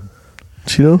 too. But,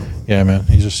 Cheeto? yeah, man,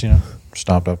 he just,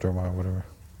 stopped after a while or whatever.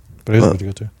 But he was really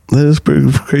good, too. That is pretty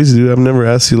crazy, dude. I've never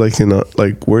asked you like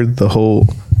like where the whole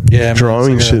Yeah, man,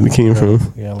 drawing it's shit came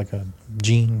from. Yeah, like a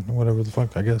gene, whatever the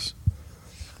fuck, I guess.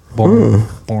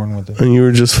 Born with it. And you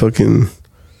were just fucking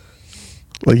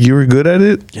like you were good at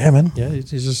it. Yeah, man. Yeah,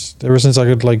 it's just, ever since I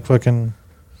could, like, fucking,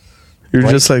 You're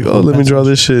Right. just like, oh, let me draw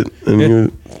this shit, and Yeah.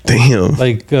 you, damn,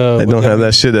 like, I don't have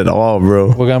that shit at all,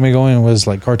 bro. What got me going was,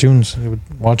 like, cartoons. You would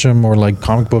watch them, or, like,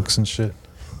 comic books and shit.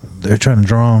 They're trying to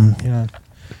draw them,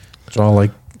 draw,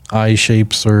 like, eye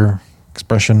shapes or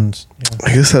expressions.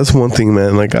 I guess that's one thing,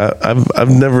 man. Like I've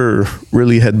never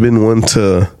really had been one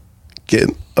to get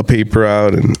a paper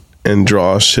out and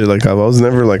draw shit. Like I was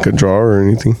never like a drawer or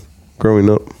anything growing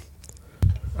up.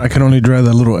 I can only draw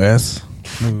that little S.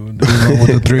 With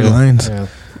the three lines. Yeah.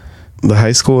 The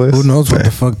high school is. Who knows what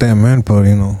the fuck that meant, but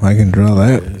I can draw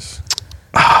that.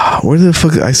 Where the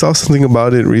fuck? I saw something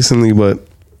about it recently, but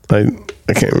I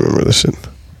can't remember the shit.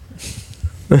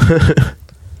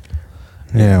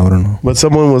 Yeah, I don't know. But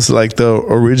someone was like the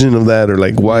origin of that, or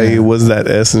like why it was that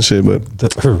S and shit. But The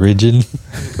origin.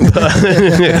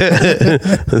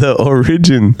 the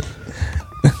origin.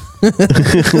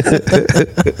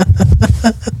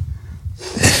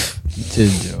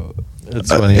 It's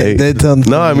funny. Hey,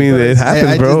 no, I mean it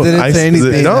happened, bro. I just didn't say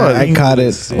anything. No, I caught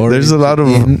it. there's a lot of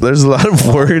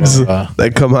words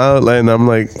that come out, and I'm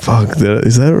like, fuck,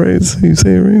 is that right? So you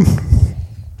say it right?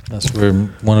 That's where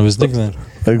one of his nicknames.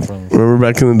 Like, remember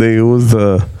back in the day, it was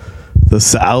the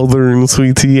Southern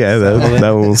sweet tea. Yeah,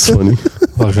 that one was funny.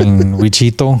 Fucking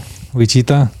Wichita.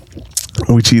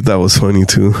 Wichita was funny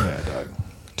too.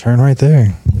 Turn right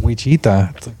there. Wichita.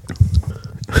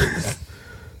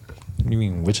 You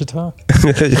mean Wichita?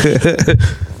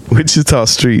 Wichita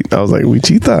Street. I was like,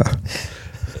 Wichita.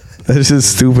 That's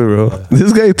just stupid, bro.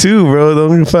 This guy too, bro.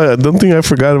 Don't think I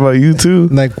forgot about you too.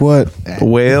 Like what?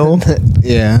 Whale.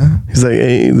 Yeah. He's like,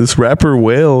 hey, this rapper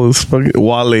Whale is fucking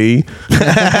Wale.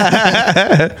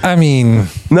 I mean,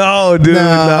 No, dude.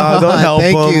 No, don't help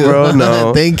Thank him, you. bro.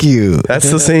 No. Thank you. That's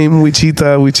the same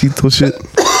Wichita shit.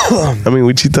 I mean,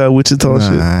 Wichita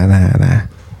shit. Nah.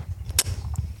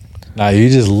 nah, you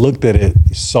just looked at it,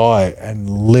 you saw it, and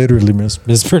literally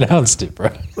mispronounced it, bro.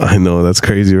 I know, that's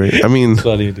crazy, right? I mean,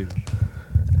 Funny, dude.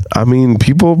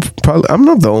 people probably, I'm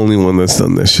not the only one that's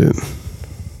done this shit.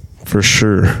 For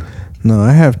sure. No,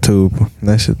 I have two.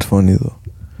 That shit's funny though.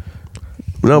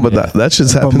 No, but that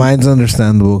just But happened. mine's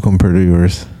understandable compared to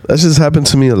yours. That just happened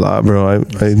to me a lot, bro.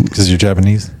 Because you're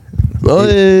Japanese. Oh,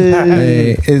 yeah.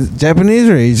 Hey, is Japanese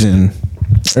or Asian?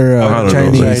 Or I don't know.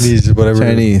 Chinese? whatever.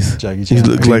 Chinese. Jackie You Chan.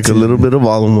 look like a little bit of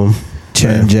all of them.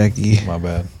 Chan Jackie. My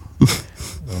bad. I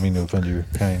don't mean to offend your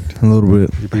kind, A little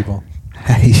bit. your people.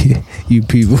 You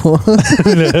people.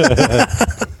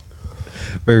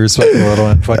 Very respectful. I don't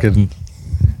want fucking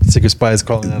secret spies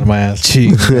crawling out of my ass.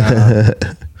 Cheap.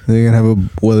 They're gonna have a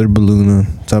weather balloon on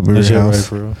top of That your shit house. right,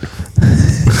 for real.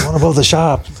 One above the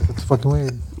shop. It's fucking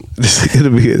weird. This is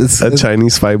gonna be a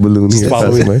Chinese spy balloon here.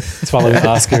 It's following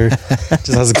Oscar. Just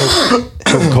has a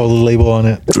Coca-Cola label on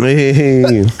it. Hey.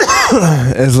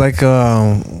 It's like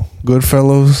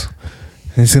Goodfellas.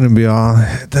 It's gonna be all.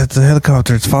 That's a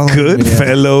helicopter. It's following me. Good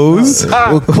fellows.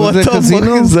 What What the fuck is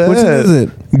that? Which one is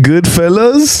it? Good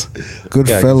fellas.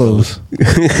 Goodfellas.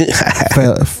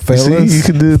 See, you Fellas.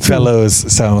 can do it too. Fellows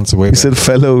sounds way You better. said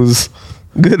fellows.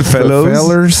 Good fellows.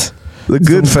 Fellers. The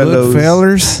good Some fellows. Good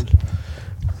fellers.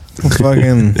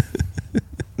 Fucking.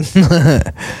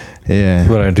 Yeah.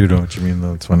 But I do know what you mean,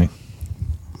 though. It's funny.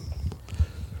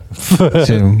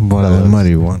 Shit, one of the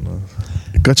muddy one.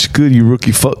 Got you good, you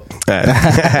rookie fuck.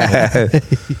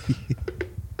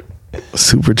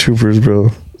 Super Troopers, bro.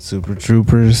 Super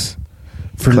Troopers.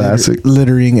 For Classic.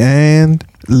 littering and.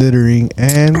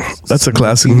 That's a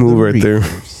classic move right there.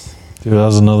 Dude, that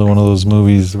was another one of those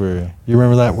movies where you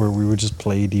remember that where we would just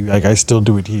play DVD. Like I still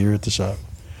do it here at the shop.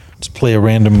 Just play a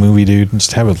random movie, dude, and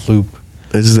just have it loop.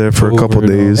 It's there for a couple Over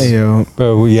and days. Hey, yo.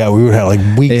 Bro, we would have like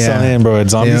weeks Yeah. on end, bro. At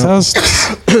Zombie's Yeah. house.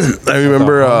 I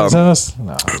remember. Zombie's house?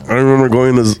 Nah. I remember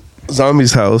going to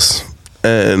Zombie's house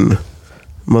and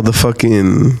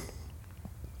motherfucking.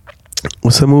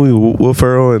 What's that movie? Will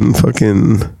Ferrell and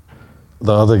fucking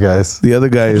The other guys. the other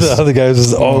guys. The other guys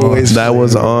was always That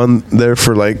was on there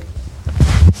for like.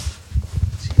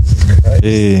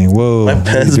 Hey, whoa. My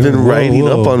pants Dude, been whoa, riding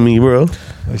whoa. up on me, bro.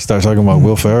 You start talking about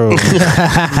Will Ferrell,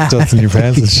 stuff in your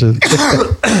pants and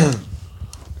shit.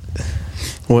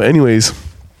 Well, anyways,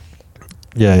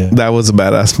 Yeah. that was a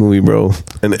badass movie, bro.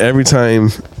 And every time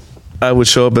I would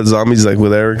show up at Zombies, like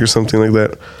with Eric or something like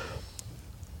that,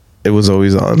 it was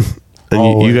always on. And you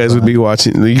Always guys would on. be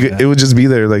watching. It would just be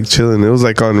there, like chilling. It was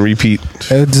like on repeat.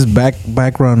 It was just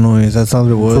background noise. That's all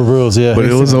it was. For reals, yeah. But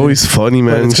it was always funny,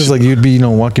 But man. it's because like you'd be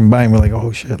walking by and be like,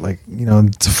 oh shit, like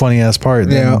it's a funny ass part.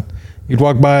 Then Yeah. you'd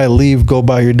walk by, leave, go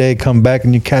by your day, come back,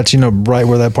 and you catch right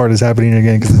where that part is happening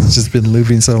again because it's just been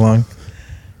looping so long.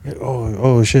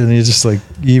 Oh shit! And you just you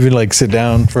even sit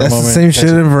down for That's a the moment. same shit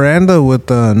in Veranda with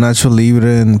Nacho Libre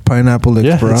and Pineapple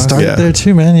Yeah, it Express. started Yeah. there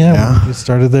too, man. Yeah, Yeah. it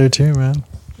started there too, man.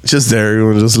 Just there,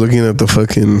 everyone just looking at the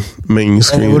fucking menu And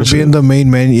screen. it and would be shit. in the main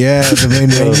menu. Yeah, the main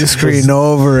menu screen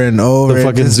over and over. The It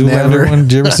fucking just Zoolander one.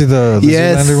 Did you ever see the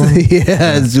Yes, Zoolander one?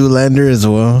 yeah, Zoolander as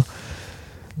well.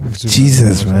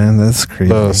 Jesus, man, that's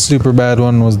crazy. The super bad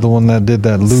one was the one that did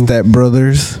that loop. Step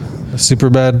Brothers. The super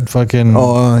bad fucking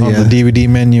on yeah. the DVD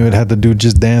menu. It had to do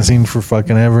just dancing for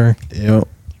fucking ever. Yep.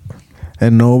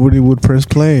 And nobody would press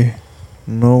play.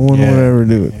 No one Yeah. would ever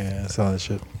do it. Yeah, I saw that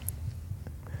shit.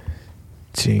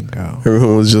 Chingo.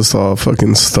 Everyone was just all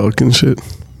fucking stuck and shit.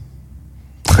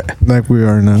 Like we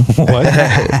are now. What?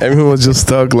 Everyone was just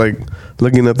stuck, like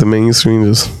looking at the menu screen.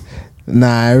 Just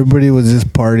Nah, everybody was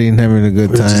just partying, having a good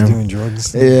We're just time. doing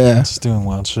drugs. Yeah. Just doing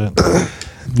wild shit.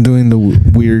 Doing the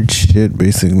weird shit,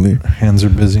 basically. Hands are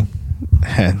busy.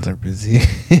 Hands are busy.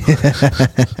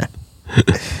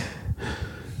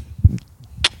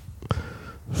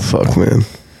 fuck, man.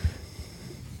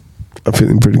 I'm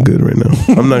feeling pretty good right now.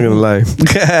 I'm not gonna lie.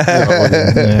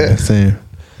 Yeah, same.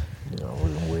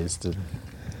 We're wasted.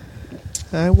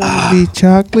 I want to be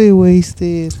chocolate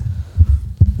wasted.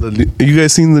 You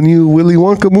guys seen the new Willy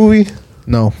Wonka movie?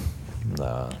 No.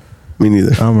 Nah. Me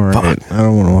neither. I'm alright. Fuck. I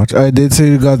don't want to watch. I did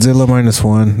see Godzilla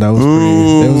 -1. That was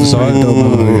pretty. It was a pretty dope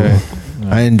movie. Okay.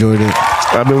 I enjoyed it.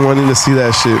 I've been wanting to see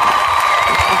that shit.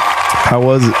 How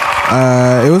was it?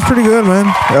 It was pretty good, man.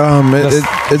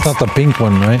 It's not the pink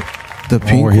one, right? The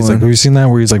pink where he's one. like, have you seen that?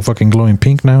 Where he's like fucking glowing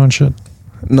pink now and shit.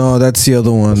 No, that's the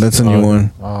other one. That's a new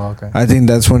one. Oh, okay. I think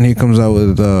that's when he comes out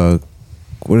with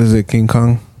what is it, King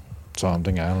Kong? So I'm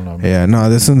thinking, I don't know. Yeah, no,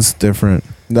 this one's different.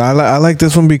 I like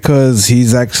this one because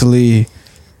he's actually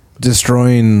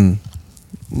destroying.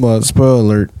 Well,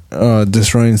 spoiler alert.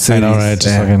 Destroying cities. I know, right? Just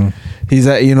Yeah. fucking. He's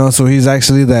so he's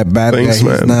actually that bad Thanks,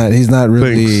 guy. man. He's not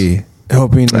really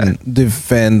helping Man.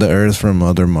 defend the earth from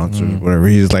other monsters, whatever.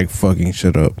 He's like fucking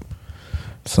shit up.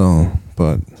 So,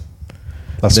 but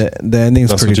That's, the ending's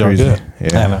that's pretty what y'all crazy.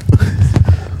 get. Yeah, I know.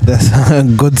 that's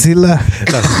Godzilla.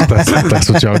 That's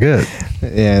what y'all get.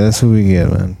 Yeah, that's what we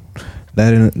get, man.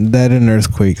 That in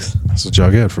earthquakes. That's what y'all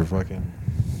get for fucking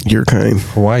Your kind.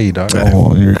 Hawaii, dog.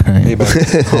 Oh, you're kind.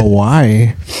 Payback.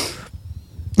 Hawaii.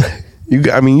 You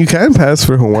can pass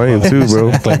for Hawaiian too,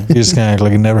 bro. Like you just gonna act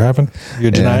like it never happened. You're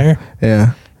a denier.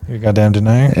 Yeah. You're a goddamn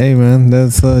denier. Hey, man,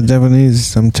 that's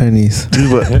Japanese. I'm Chinese.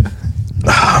 Dude, but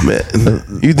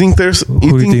man, you think there's? Who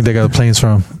do you think they got the planes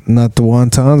from? Not the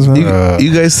wontons, man.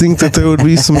 You guys think that there would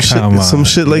be some shit, Come on. some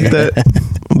shit like that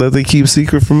that they keep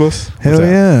secret from us? Hell that?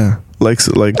 yeah.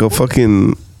 Like a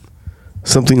fucking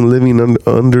something living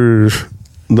under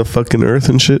the fucking earth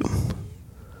and shit.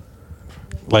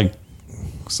 Like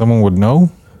someone would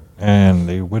know, and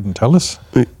they wouldn't tell us.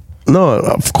 No,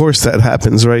 of course that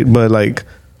happens, right? But like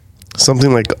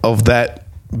something like of that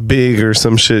big or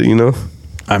some shit, you know?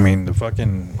 I mean, the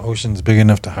fucking ocean's big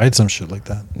enough to hide some shit like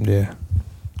that. Yeah.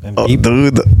 And Oh, people,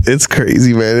 dude, it's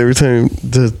crazy, man. Every time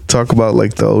to talk about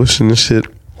like the ocean and shit,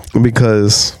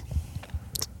 because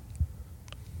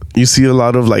you see a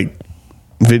lot of like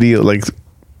video, like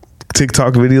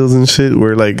TikTok videos and shit,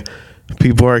 where like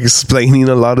people are explaining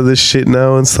a lot of this shit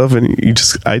now and stuff, and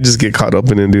I just get caught up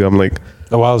in it, dude. I'm like,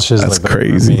 the wild shit is That's like the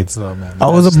crazy. mermaids, though, man. I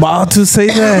was That's- about to say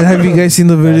that. Have you guys seen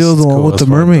the video, that's the one cool with as the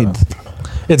fuck, mermaids?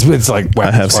 It's like whack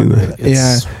I have as seen fuck, that. man.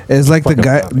 Yeah, it's like the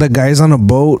fucking guy's on a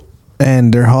boat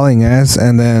and they're hauling ass,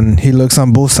 and then he looks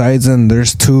on both sides and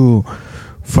there's two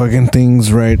fucking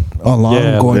things right along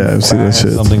going. yeah, I've seen that fast,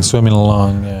 shit. Something swimming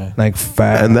along, yeah. like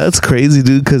fast. and that's crazy,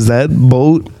 dude, because that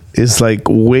boat is like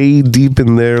way deep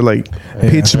in there, like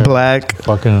pitch Yeah. black,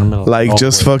 Fucking in the middle. like All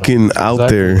just the way fucking down. out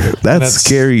Exactly. there. And That's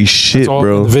scary shit, that's all,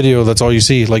 bro. in the video, that's all you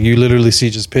see. Like you literally see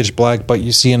just pitch black, but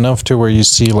you see enough to where you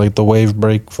see like the wave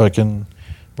break, fucking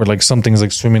where like something's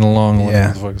like swimming along. Yeah.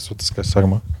 What the fuck is what this guy's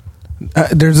talking about?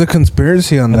 There's a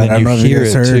conspiracy on And that. I then don't know you if you hear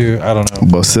guys it heard. too. I don't know.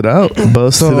 Bust it out,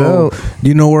 bust it So, out. do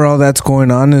you know where all that's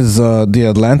going on? Is the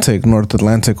Atlantic, North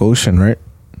Atlantic Ocean, right?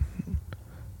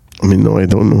 I mean, no, I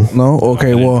don't know. No,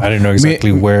 okay. Well, I didn't know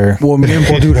exactly where. Well, me and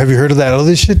Well, dude, have you heard of that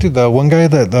other shit, dude? The one guy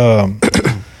that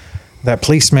that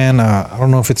place, man. I don't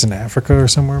know if it's in Africa or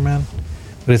somewhere, man,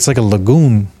 but it's like a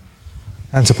lagoon,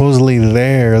 and supposedly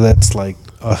there, that's like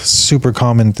a super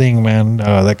common thing, man.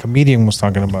 That comedian was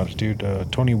talking about it, dude.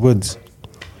 Tony Woods.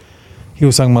 He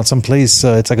was talking about some place.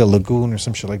 It's like a lagoon or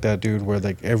some shit like that, dude, where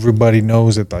like everybody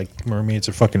knows that like mermaids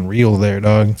are fucking real there,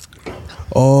 dog.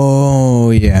 oh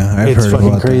yeah, I've It's heard fucking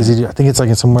about crazy, dude. I think it's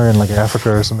like somewhere in like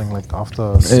Africa or something, like off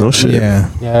the. that. No shit.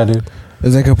 Yeah, Yeah, dude.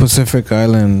 it's like a Pacific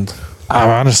island. I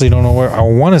honestly don't know where. I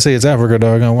want to say it's Africa,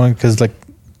 dog. I want because like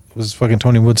it was fucking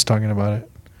Tony Woods talking about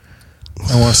it.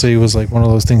 I want to say it was like one of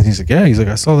those things. He's like, yeah. He's like,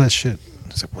 I saw that shit.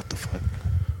 It's like, what the fuck?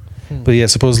 But yeah,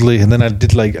 supposedly, and then I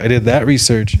did that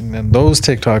research, and then those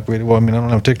TikTok videos. Well, I mean, I don't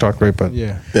have TikTok, right? But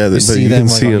Yeah, Yeah, you but see you them can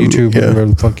like see on them. YouTube or Yeah. whatever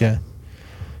the fuck. Yeah,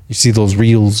 you see those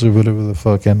reels or whatever the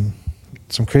fuck, and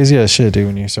some crazy ass shit, dude.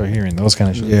 When you start hearing those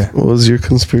kind of shit. yeah. What was your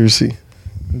conspiracy?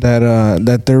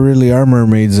 That there really are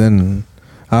mermaids, and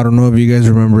I don't know if you guys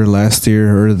remember last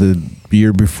year or the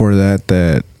year before that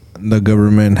the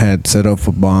government had set up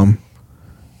a bomb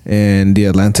in the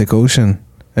Atlantic Ocean,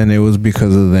 and it was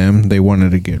because of them. They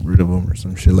wanted to get rid of them or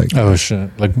some shit like that. Oh shit!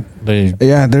 Like they.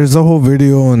 Yeah, there's a whole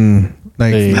video and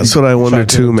like They- That's what I wonder Tried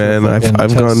to too, do man. fucking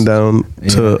I've test. gone down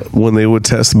to when they would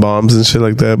test bombs and shit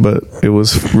like that, but it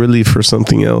was really for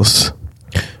something else.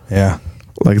 yeah.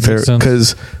 Like Makes there, sense.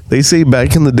 because they say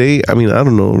back in the day. I mean, I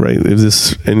don't know, right?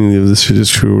 If any of this shit is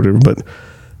true or whatever, but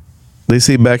they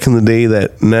say back in the day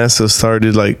that NASA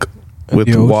started like with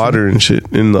The ocean? water and shit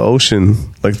in the ocean,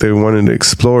 like they wanted to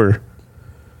explore,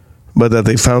 but that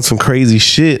they found some crazy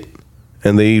shit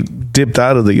and they dipped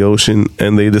out of the ocean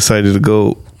and they decided to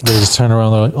go. They just turn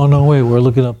around. They're like, "Oh no, wait, we're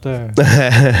looking up there."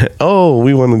 Oh,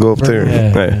 we want to go up there.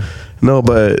 Yeah. Right. No,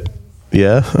 but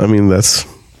yeah, I mean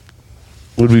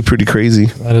would be pretty crazy.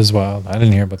 That is wild. I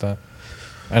didn't hear about that.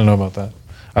 I don't know about that.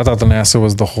 I thought the NASA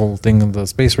was the whole thing of the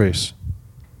space race.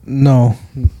 No.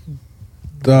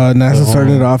 NASA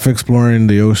started off exploring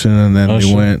the ocean and then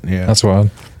they went. Yeah. That's wild.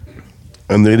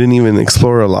 And they didn't even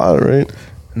explore a lot, right?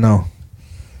 No.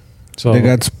 So They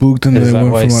got spooked and is they that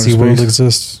went why from outer SeaWorld space.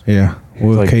 exists? Yeah.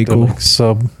 With Like the, Keiko. like,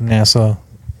 sub NASA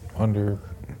under.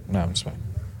 No, I'm just fine.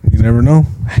 You never know.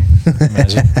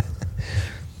 Imagine.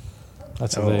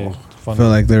 That's how they I fund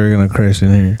felt like they were going to crash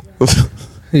in here.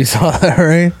 You saw that,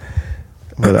 right?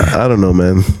 But I don't know,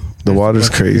 man. The water's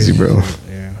crazy, bro.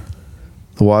 Yeah.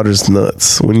 The water's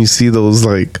nuts. When you see those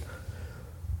like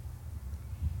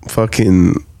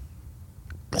fucking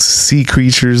sea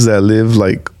creatures that live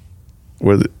like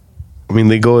where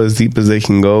they go as deep as they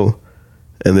can go,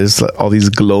 and there's like all these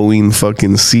glowing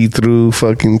fucking see-through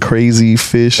fucking crazy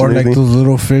fish Or and like everything. those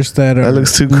little fish that are.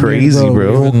 Looks too crazy,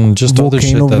 bro. Even just other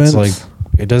shit volcano that's vents. like,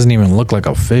 it doesn't even look like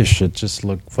a fish. It just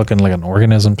look fucking like an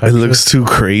organism type It of looks shit. too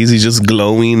crazy, just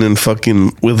glowing and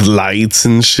fucking with lights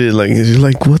and shit. Like you're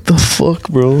like, what the fuck,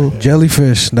 bro?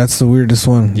 Jellyfish. That's the weirdest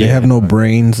one. They Yeah. have no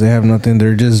brains. They have nothing.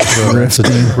 They're just That's a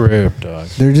drifting. trip, dog.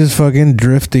 They're just fucking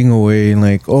drifting away. And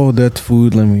like, oh, that's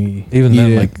food. Let me Even eat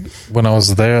then, it. like when I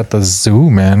was there at the zoo,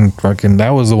 man, fucking that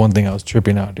was the one thing I was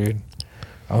tripping out, dude.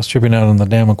 I was tripping out on the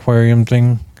damn aquarium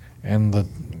thing, and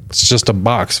it's just a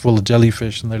box full of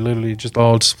jellyfish, and they're literally just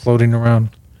all just floating around.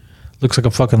 Looks like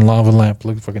a fucking lava lamp.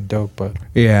 Looks fucking dope, but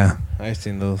Yeah, I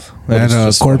seen those. but At it's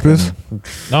just Corpus. fucking-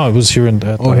 no, it was here in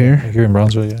Here in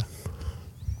Brownsville, yeah.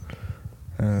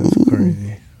 That's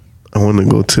crazy. I want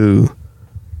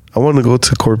to go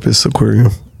to Corpus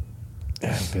Aquarium.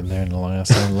 Yeah, I've been there in the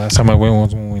last time. Last time I went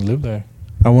was when we lived there.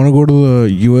 I want to go to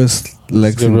the U.S. Get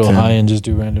Lexington. real high and just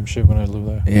do random shit when I lived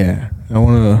there. Yeah, I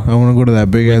want to go to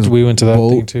that big ass. We went to that boat,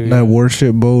 thing too. that Yeah.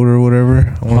 warship boat or whatever.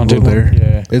 I want to Haunted go there. one?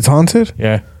 Yeah. It's haunted.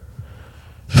 Yeah.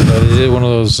 But is it one of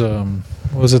those,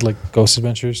 what was it, like Ghost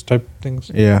Adventures type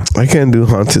things? Yeah, I can't do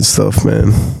haunted stuff,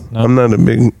 man. No? I'm not a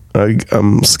big.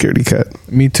 I'm scaredy cat.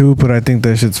 me too. But I think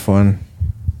that shit's fun.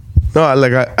 No, I'd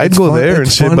It's go fun- there and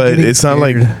it's shit, fun but getting it's not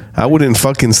like scared. I wouldn't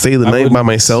fucking stay the I night by wouldn't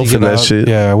myself seek and it that out. shit.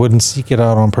 Yeah, I wouldn't seek it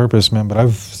out on purpose, man. But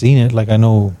I've seen it. Like I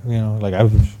know, like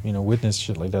I've witnessed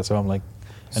shit like that. So I'm like,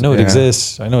 I know it Yeah.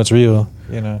 exists. I know it's real.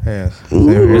 Yes.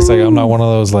 It's like I'm not one of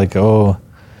those like, oh,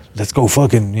 let's go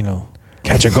fucking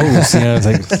catch a ghost. It's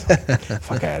like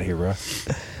fuck out of here, bro.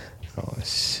 Oh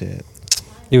shit.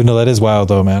 Even though that is wild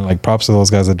though, man. Like props to those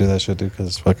guys that do that shit, dude.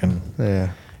 Because fucking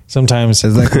Yeah. sometimes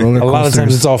It's like roller a lot of times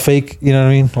coasters. it's all fake. You know what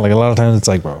I mean? Like a lot of times it's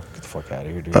like, bro, get the fuck out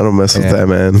of here, dude. I don't mess with Yeah. that,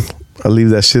 man. I leave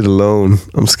that shit alone.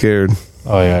 I'm scared.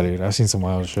 Oh yeah, dude. I've seen some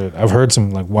wild shit. I've heard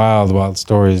some like wild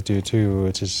stories, dude, too.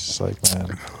 Which is just like,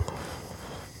 man,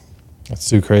 that's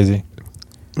too crazy.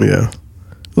 Yeah.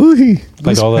 Ooh-hee.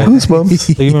 Like all that. Goosebumps.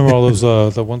 Like, you remember all those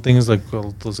the one things like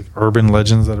all those like urban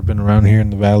legends that have been around here in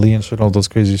the valley and shit. All those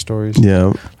crazy stories.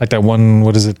 Yeah. Like that one.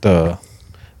 What is it? That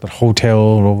hotel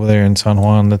over there in San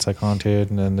Juan that's like haunted,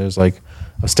 and then there's like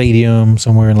a stadium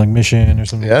somewhere in like Mission or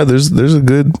something. Yeah, there's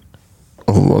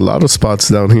a lot of spots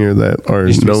down here that are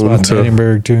Used to be a known spot in to.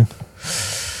 Edinburgh too.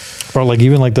 Or like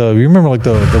even like you remember like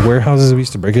the warehouses we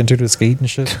used to break into to skate and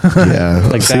shit. Yeah.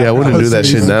 Like See, that I wouldn't do that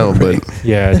shit now, but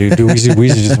Yeah, dude. We used to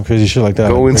do some crazy shit like that.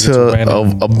 go Like, break into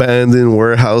random- abandoned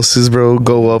warehouses, bro.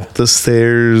 Go up the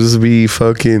stairs, be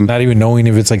fucking. not even knowing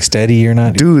if it's like steady or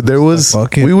not. Dude, there was.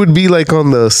 Fuck it. We would be like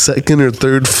on the second or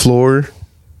third floor,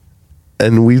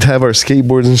 and we'd have our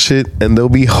skateboards and shit, and there'll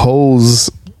be holes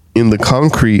in the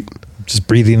concrete, Just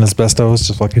breathing asbestos,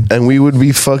 just fucking. and we would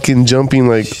be fucking jumping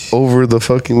like over the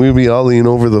fucking. We'd be ollieing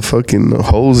over the fucking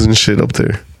holes and shit up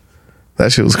there.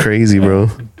 That shit was crazy, bro.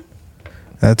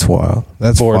 That's wild.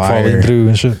 That's Board fire. falling through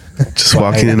and shit. Just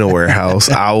walking in a warehouse,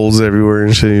 owls everywhere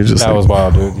and shit. You're just That like, was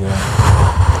wild, dude.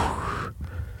 Yeah.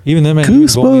 Even then, man, even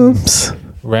going goosebumps.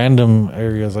 random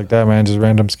areas like that, man, just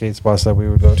random skate spots that we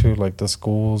would go to, like the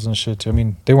schools and shit. Too. I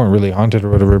mean, they weren't really haunted or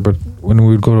whatever, but when we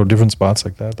would go to different spots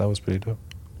like that, that was pretty dope.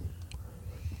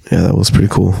 Yeah, that was pretty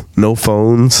cool. No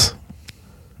phones,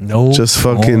 No, just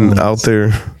fucking phones. out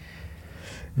there.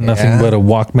 Nothing Yeah. but a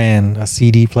Walkman, a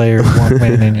CD player,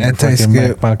 Walkman in your fucking Anti-skip.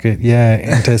 back pocket. Yeah,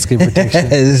 anti-skip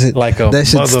protection. Like a that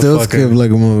should still motherfucker. skip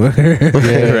like a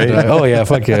motherfucker. Yeah, Right. like, oh yeah,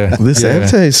 fuck yeah. This yeah.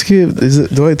 anti-skip, is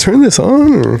it? Do I turn this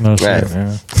on or? No shit.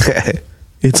 Nah. Yeah.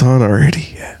 It's on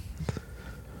already. Yeah.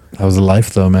 That was the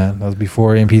life though, man. That was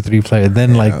before MP3 player.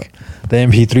 Then like the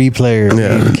MP3 player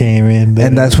Yeah. came in. Then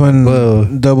And that's when whoa.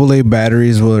 AA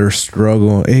batteries were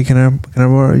struggle. Hey, can I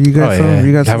borrow? You got Oh, some? yeah.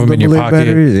 You got Have some them in your AA pocket.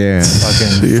 batteries? Yeah.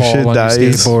 Fucking Your fall shit on dies.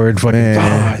 your skateboard. Fucking Man.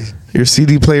 die. Your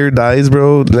CD player dies,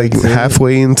 bro. Like That's it.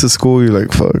 halfway into school, you're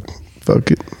like,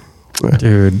 fuck it.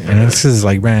 Dude. And this is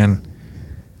like, man,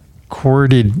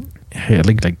 corded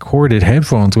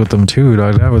headphones with them too,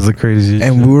 dog. That was the craziest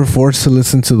And shit. we were forced to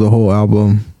listen to the whole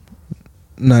album,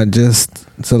 not just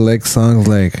select songs.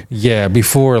 Like Yeah,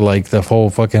 before like the whole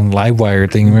fucking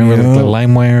LimeWire thing. Remember Yeah. the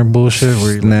LimeWire bullshit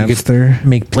where you Napster. could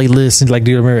make playlists and like,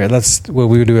 dude, remember that's what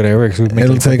we would do at Eric's. We'd make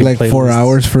It'll take fucking like 4 playlists.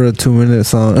 hours for a 2-minute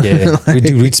song. Yeah,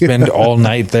 we'd spend all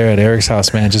night there at Eric's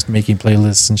house, man, just making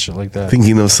playlists and shit like that.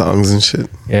 Thinking of songs and shit.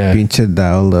 Yeah, Pinche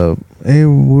dial up. Hey,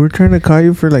 we were trying to call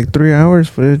you for like 3 hours,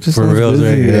 but it just For was real,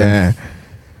 busy. right? Yeah.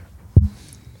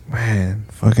 Man,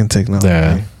 fucking technology.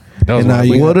 yeah. That was And now wild.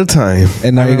 you- What a time.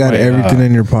 And now I you got remember, everything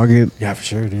in your pocket. Yeah, for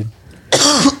sure, dude.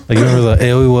 Like you remember the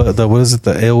AOL, what is it,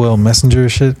 the AOL Messenger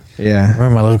shit? I Yeah.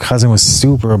 remember my little cousin was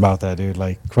super about that, dude.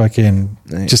 Like fucking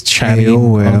just chatting,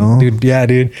 AOL. dude. Yeah,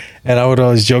 dude. And I would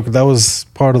always joke that was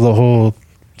part of the whole.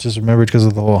 Just remembered because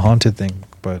of the whole haunted thing,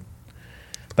 but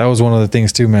that was one of the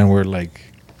things too, man. Where like,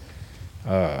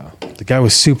 the guy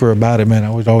was super about it, man. I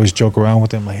would always joke around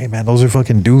with him, like, "Hey, man, those are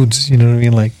fucking dudes." You know what I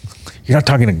mean? Like, you're not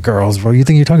talking to girls, bro. You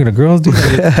think you're talking to girls, dude?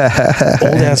 Like,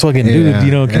 old ass fucking dude, Yeah.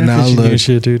 you know, And now catfishing you look. and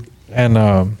shit, dude.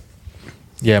 And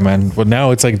yeah, man. But now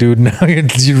it's like, dude, now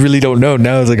you really don't know.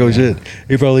 Now it's like, oh shit,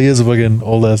 he probably is a fucking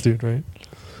old ass dude, right?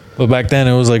 But back then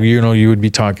it was like, you know, you would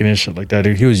be talking and shit like that,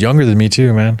 dude. He was younger than me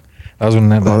too, man. That was when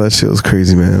that, Oh, that shit was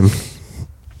crazy, man.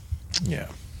 yeah,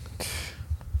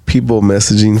 People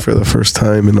messaging for the first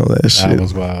time and all that shit. that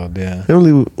was wild. Yeah,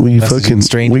 Emily, we Messaging fucking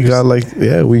strangers. we got like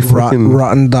we fucking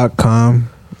Rotten.com.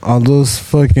 All those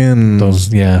fucking those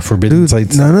forbidden dude,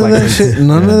 sites. none of Like, that shit.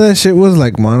 None yeah. of that shit was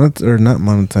like not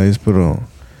monetized, but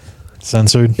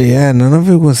censored. yeah, none of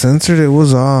it was censored. It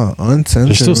was all uncensored.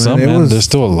 There's still some, It man. was, There's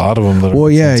still a lot of them. That well,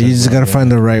 are yeah, censored, you just gotta yeah.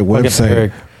 find the right Fucking website.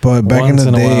 Eric, But back in once the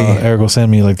a while, day, Eric will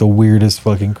send me like the weirdest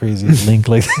fucking crazy link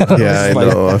like that. Yeah, I was like,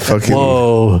 know. I fucking.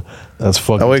 whoa, that's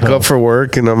fucking. I wake tough. up for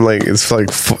work and I'm like, it's like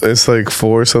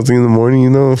 4 something in the morning, you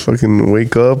know. Fucking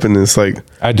wake up and it's like,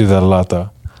 I do that a lot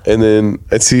though. and then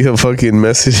I see a fucking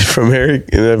message from Eric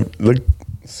and I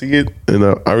see it and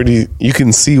I already, you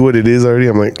can see what it is already.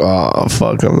 I'm like, oh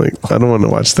fuck. I'm like, I don't want to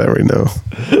watch that right now.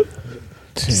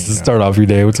 Just to start off your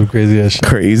day with some crazy ass shit.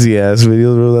 Crazy ass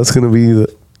videos, bro. That's gonna be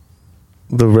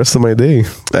the rest of my day.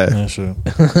 Yeah, sure.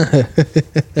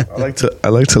 I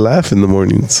like to laugh in the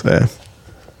mornings.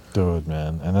 Dude,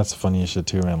 man, and that's the funniest shit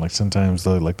too, man. Like sometimes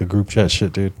the group chat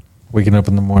shit, dude. Waking up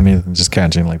in the morning and just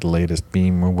catching like the latest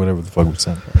beam or whatever the fuck we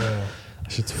sent. That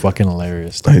shit's fucking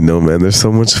hilarious, I know, man. There's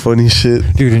so much funny shit.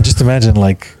 dude. And just imagine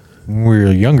like when we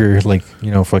were younger, like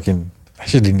fucking that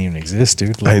shit didn't even exist,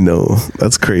 dude. Like, I know.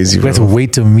 That's crazy, we had to bro.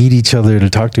 wait to meet each other to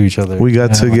talk to each other. We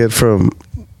got to Yeah, get from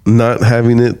not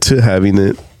having it to having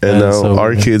it, and Yeah, now so our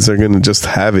weird. kids are gonna just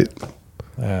have it.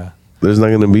 yeah. There's not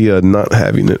gonna be a not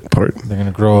having it part. They're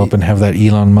gonna grow up and have that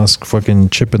Elon Musk fucking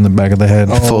chip in the back of the head.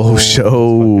 Full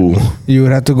show. you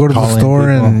would have to go to the Calling store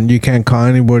people. and you can't call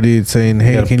anybody saying, You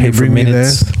 "Hey, gotta can pay you for bring me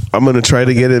minutes. there?" I'm gonna try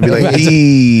to get it. Be like, Imagine-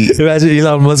 hey. Imagine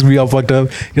Elon Musk be all fucked up.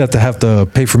 You have to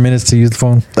pay for minutes to use the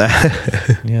phone.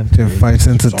 Yeah, To 5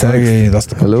 cents a text. Sorry, that's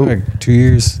the Hello? contract. 2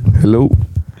 years. Hello.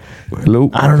 Hello.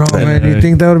 I don't know, man. Do you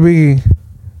think that would be?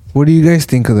 What do you guys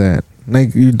think of that?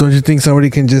 Like, don't you think somebody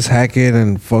can just hack it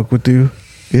and fuck with you?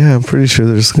 Yeah, I'm pretty sure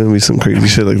there's gonna be some crazy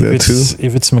shit like that too.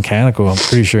 If it's mechanical, I'm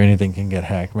pretty sure anything can get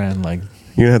hacked, man. Like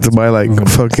You're gonna have to buy like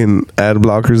fucking ad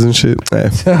blockers and shit.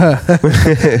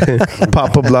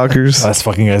 Pop up blockers. this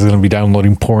fucking guy's gonna be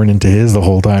downloading porn into his the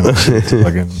whole time. It's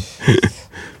fucking.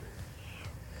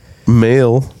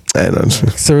 Mail.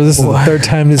 Sir, this is the third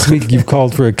time this week you've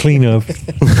called for a cleanup.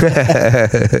 I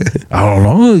don't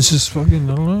know. It's just fucking.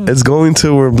 I don't know. It's going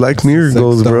to where Black Mirror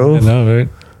goes, I bro. know, right?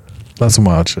 That's some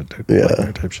wild shit, dude. Yeah. Black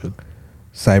Mirror type shit.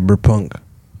 Cyberpunk.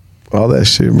 All that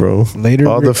shit, bro. Later,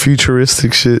 All the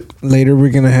futuristic shit. later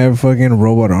we're gonna have fucking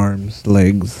robot arms,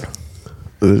 legs.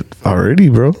 Already,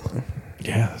 bro.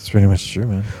 Yeah, that's pretty much true,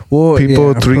 man. Well, People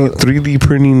yeah, 3D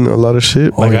printing a lot of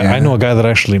shit. Like yeah. I know a guy that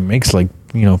actually makes like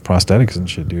prosthetics and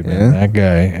shit, dude. Man.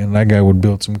 Yeah? That guy would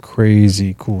build some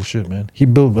crazy cool shit, man. He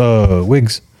built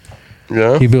wigs.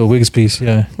 Yeah, He built wigs piece.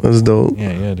 Yeah, that's dope.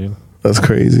 yeah, dude. That's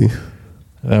crazy.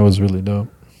 That was really dope.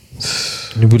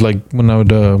 He would like when I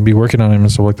would be working on him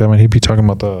and stuff like that, man. He'd be talking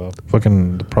about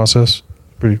the process.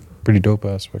 Pretty dope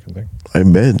ass fucking thing. I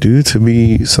bet, dude, to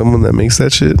be someone that makes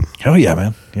that shit, Hell yeah,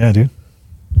 man. Yeah, dude.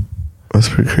 that's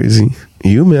pretty crazy.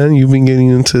 You, man, you've been getting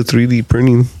into 3D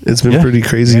printing. It's been Yeah. pretty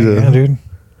crazy Yeah, dude.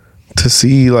 to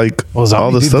see like Well,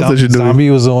 all the stuff that you're doing. Zombie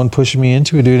was the one pushing me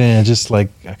into it, dude, and it just like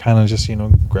I kind of just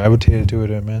gravitated to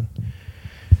it, man.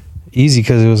 Easy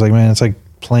because it was like, man, it's like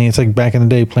playing. It's like back in the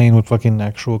day playing with fucking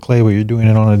actual clay, but you're doing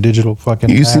it on a digital fucking.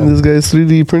 You pad. seen this guy's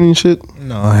 3D printing shit?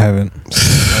 No, I haven't.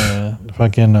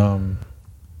 Fucking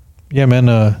Yeah, man.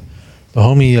 The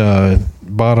homie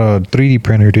bought a 3D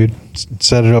printer, dude.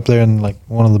 Set it up there in like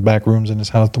one of the back rooms in his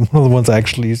house. One of the ones I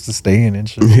actually used to stay in and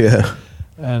shit. Yeah.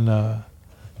 And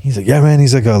he's like, yeah, man.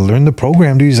 He's like, learn the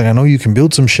program, dude. He's like, I know you can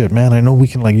build some shit, man. I know we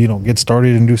can like, get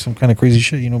started and do some kind of crazy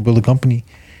shit. Build a company.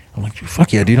 I'm like,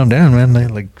 fuck yeah, dude. I'm down, man. I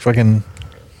like fucking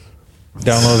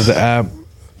downloaded the app.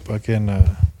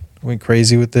 Fucking went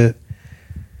crazy with it.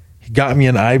 He got me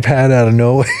an iPad out of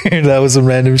nowhere. That was some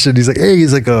random shit. He's like, hey,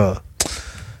 this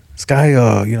guy,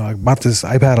 I bought this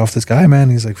iPad off this guy, man.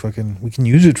 He's like, fucking, we can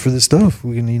use it for this stuff.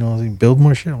 We can, build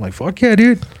more shit. I'm like, fuck yeah,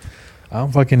 dude.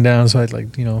 I'm fucking down. So I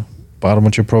like, bought a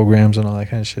bunch of programs and all that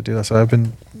kind of shit, dude. So I've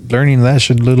been learning that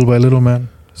shit little by little, man.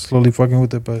 Slowly fucking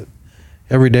with it, but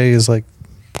every day is like,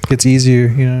 gets easier.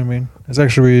 You know what I mean? It's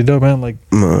actually really dope, man. Like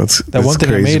that one thing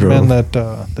crazy, I made, bro. Man.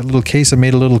 That little case. I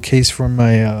made a little case for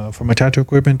my tattoo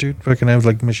equipment, dude. Fucking have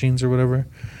like machines or whatever,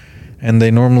 and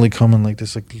they normally come in like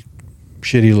this like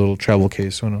shitty little travel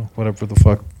case, whatever the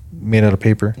fuck, made out of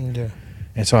paper. Yeah.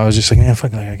 And so I was just like, man,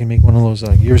 fuck, like I can make one of those.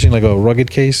 Like, you ever seen like a rugged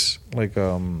case? Like,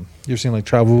 you ever seen like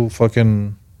travel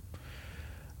fucking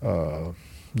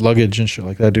luggage and shit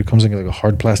like that? Dude, comes in like a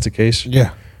hard plastic case.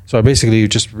 Yeah. So I basically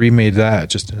just remade that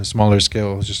just in a smaller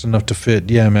scale. It was just enough to fit.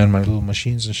 Yeah, man, my little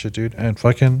machines and shit, dude. And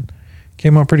fucking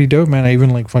came out pretty dope, man. I even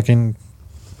like fucking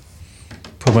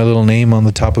put my little name on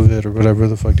the top of it or whatever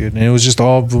the fuck, dude. And it was just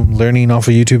all learning off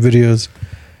of YouTube videos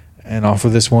and off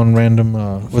of this one random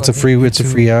it's a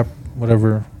free app,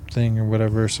 whatever thing or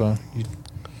whatever. So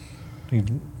you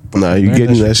you're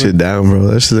getting that shit down, bro.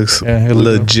 That shit looks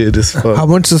legit as fuck. How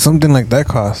much does something like that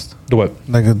cost? The what?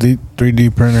 Like a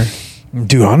 3D printer.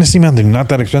 Dude, honestly, man, they're not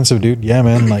that expensive, dude. Yeah,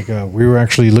 man. Like, we were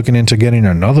actually looking into getting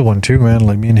another one too, man.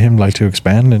 Like, me and him like to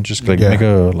expand and just like make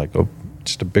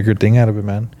just a bigger thing out of it,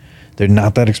 man. They're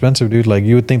not that expensive, dude. Like,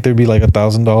 you would think there'd be like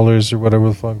 $1,000 or whatever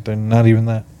the fuck. They're not even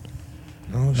that.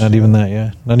 Oh, not even that,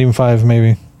 yeah. Not even $5,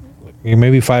 maybe.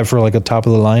 Maybe $5 for like a top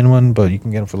of the line one, but you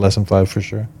can get them for less than $5 for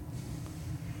sure.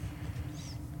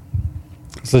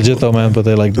 It's legit though, man. But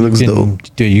they like,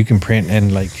 dude, you can print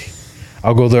and like.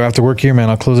 I'll go there after work here,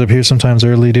 man. I'll close up here sometimes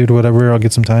early, dude, whatever. I'll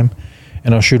get some time.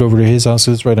 And I'll shoot over to his house.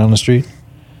 It's right down the street.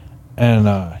 And,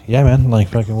 yeah, man, like,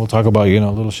 fucking, we'll talk about,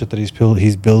 little shit that he's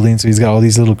building. So he's got all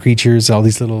these little creatures, all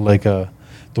these little, like, the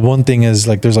one thing is,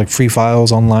 like, there's, like, free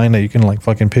files online that you can, like,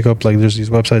 fucking pick up. Like, there's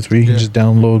these websites where you can just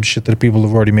download shit that people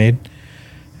have already made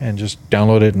and just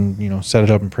download it and, set it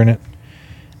up and print it.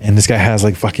 And this guy has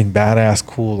like fucking badass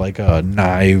cool like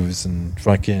knives and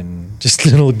fucking just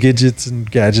little gadgets and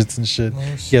gadgets and shit.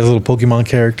 He has little Pokemon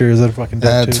characters that are fucking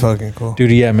dope. That's fucking cool. Dude,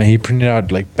 yeah, man. He printed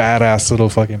out like badass little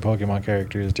fucking Pokemon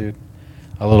characters, dude.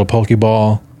 A little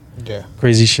Pokeball. Yeah.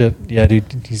 Crazy shit. Yeah,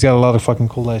 dude. He's got a lot of fucking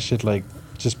cool ass shit like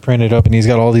just printed up, and he's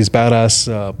got all these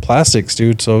badass plastics,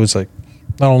 dude. So it's like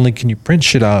not only can you print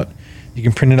shit out, you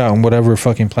can print it out in whatever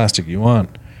fucking plastic you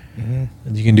want.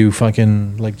 Mm-hmm. You can do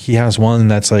fucking like he has one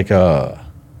that's like I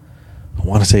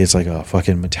want to say it's like a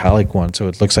fucking metallic one, so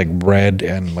it looks like red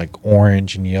and like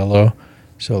orange and yellow.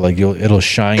 So like it'll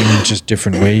shine in just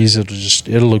different ways.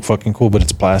 It'll look fucking cool, but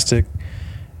it's plastic.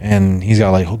 And he's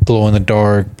got like glow in the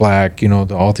dark, black,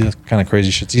 all these kind of crazy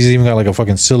shits. He's even got like a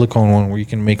fucking silicone one where you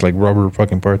can make like rubber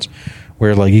fucking parts,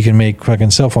 where like you can make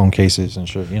fucking cell phone cases and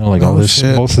shit. Like all this,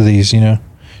 shit. Both of these,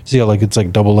 See how like it's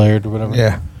like double layered or whatever.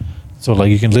 Yeah. So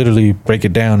like you can literally break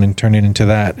it down and turn it into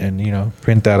that, and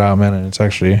print that out, man. And it's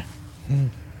actually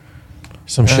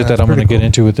some shit that I'm gonna get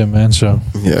into with him, man. So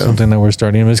something that we're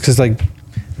starting. It's because like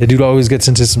the dude always gets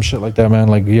into some shit like that, man.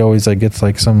 Like he always like gets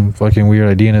like some fucking weird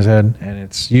idea in his head, and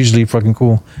it's usually fucking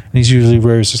cool. And he's usually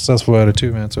very successful at it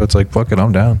too, man. So it's like fuck it,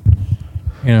 I'm down.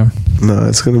 No,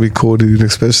 it's gonna be cool, dude.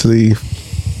 Especially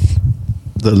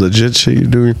the legit shit you're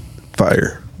doing.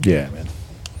 Fire. Yeah, man.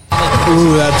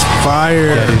 Ooh, that's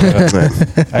fire.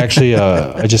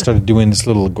 I just started doing this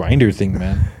little grinder thing,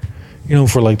 man.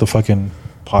 For like the fucking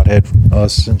pothead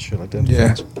us and shit like that.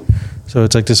 Yeah. So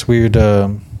it's like this weird,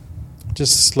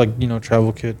 just like,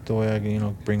 travel kit, the way I,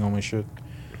 bring all my shit.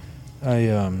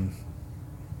 I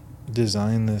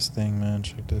designed this thing, man.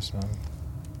 Check this out.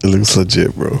 It looks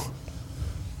legit, bro.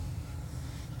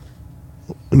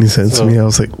 When you sent it to me, I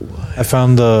was like, what? I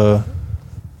found the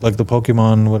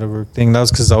Pokemon whatever thing. That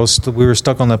was because we were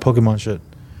stuck on that Pokemon shit.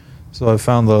 So I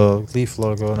found the Leaf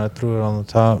logo and I threw it on the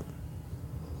top.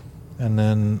 And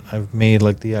then I've made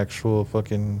like the actual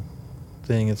fucking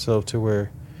thing itself to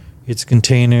where it's a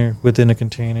container within a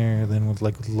container, and then with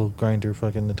like a little grinder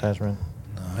fucking attachment.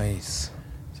 Nice.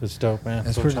 So it's dope, man.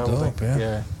 That's so pretty dope,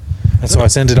 yeah. And so I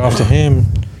sent it off to him,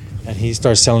 And he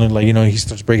starts selling it, like, you know, he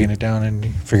starts breaking it down and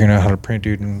figuring out how to print,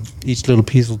 dude. And each little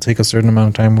piece will take a certain amount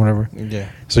of time, whatever. Yeah.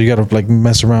 So you got to, like,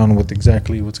 mess around with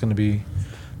exactly what's going to be,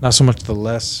 not so much the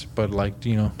less, but, like,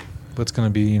 you know, what's going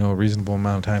to be, you know, a reasonable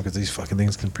amount of time, because these fucking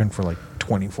things can print for, like,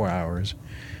 24 hours,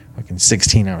 fucking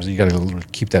 16 hours. You got to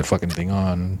keep that fucking thing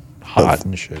on hot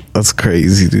and shit. That's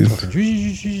crazy, dude. Fucking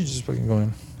just fucking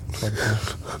going. Fucking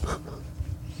cool.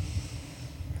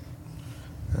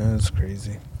 That's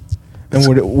crazy. And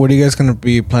what are you guys gonna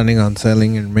be planning on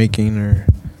selling or making, or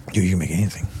Dude, you can make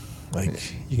anything. Like,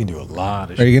 you can do a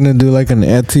lot of are shit. you gonna do like an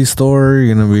Etsy store? Or are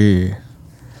you gonna be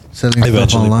selling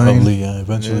stuff online? Probably, yeah.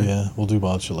 Eventually, yeah. We'll do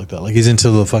all shit like that. Like, he's into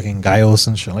the fucking Gaios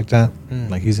and shit like that.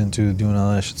 Like, he's into doing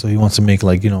all that shit. So he wants to make,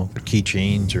 like, you know,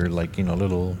 keychains or, like, you know,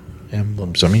 little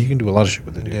emblems. I mean, you can do a lot of shit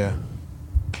with it, dude. Yeah.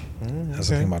 That's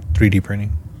the thing about 3D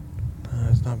printing.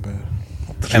 That's not bad.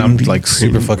 And I'm, like,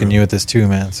 super fucking new at this, too,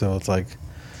 man. So it's like,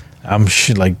 I'm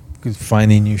like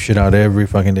finding new shit out every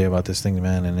fucking day about this thing,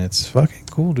 man. And it's fucking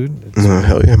cool, dude. It's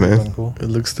Hell yeah, man. fucking cool. It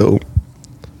looks dope.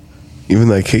 Even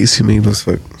that case you made was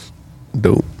fucking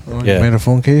dope. Oh, Yeah. You made a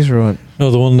phone case or what? No,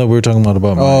 the one that we were talking about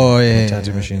my Oh, yeah,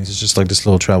 tattoo yeah, machines. It's just like this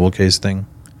little travel case thing.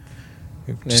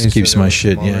 It Yeah, just you keeps said it my was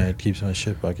shit. smaller. Yeah, it keeps my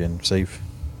shit fucking safe.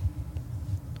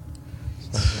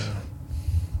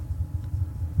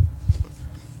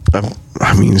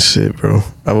 I mean, shit, bro.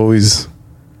 I've always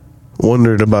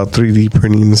wondered about 3D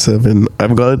printing and stuff, and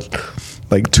I've got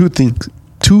like two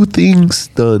things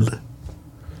done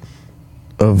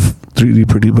of 3D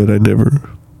printing, but I never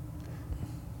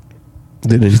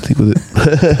did anything with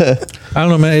it. I don't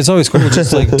know, man. It's always cool.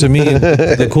 Just like, to me,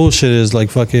 the cool shit is like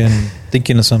fucking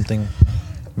thinking of something,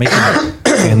 making it,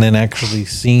 and then actually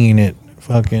seeing it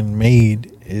fucking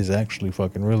made is actually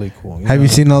fucking really cool. Have you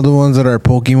seen all the ones that are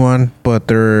Pokemon, but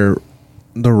they're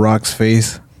the Rock's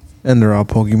face, and they're all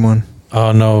Pokemon?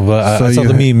 Oh no, but So I saw you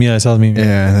the meme. Yeah, I saw the meme.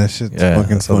 Yeah, that shit's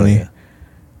fucking I saw that, funny. yeah.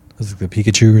 It was like the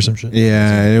Pikachu or some shit.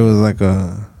 Yeah, it was like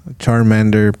a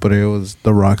Charmander, but it was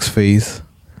the Rock's face.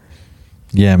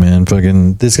 Yeah, man.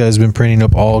 Fucking, this guy's been printing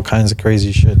up all kinds of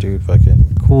crazy shit, dude.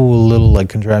 Fucking cool little, like,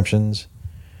 contraptions.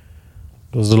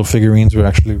 Those little figurines were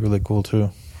actually really cool, too.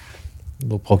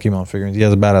 Little Pokemon figurines. He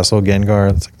has a badass little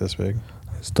Gengar that's like this big.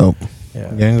 It's dope. Yeah.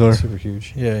 Gengar. Super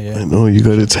huge. Yeah, yeah. I know you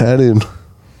got it tatted. Your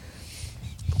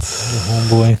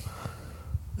homeboy.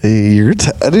 Hey, you're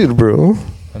tatted, bro.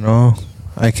 I know.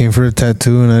 I came for a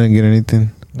tattoo and I didn't get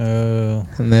anything. No,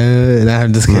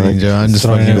 I'm just kidding, Joe. I'm just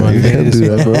Throwing fucking it in my with You you. can't do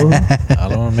that, bro. I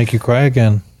don't want to make you cry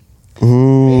again.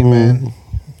 Hey, man.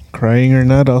 Crying or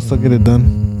not, I'll still get it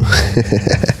done.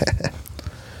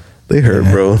 They hurt,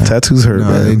 bro. Tattoos hurt, No,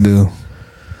 man. they do.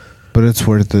 But it's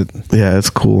worth it. Yeah, it's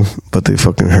cool, but they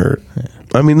fucking hurt.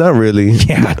 I mean, not really.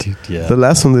 Yeah, dude. Yeah. The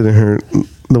last one didn't hurt.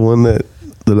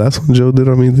 The last one Joe did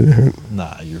on me didn't hurt.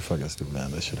 Nah, you're fucking stupid,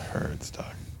 man. That shit hurts, dog.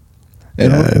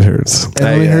 Yeah, it hurts. It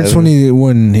only hurts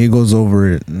when he goes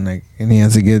over it and he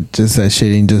has to get just that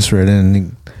shading just right in,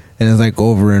 and it's like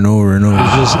over and over and over.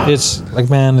 It's like,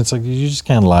 man, it's like, you just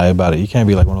can't lie about it. You can't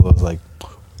be like one of those, like,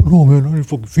 no, man, I didn't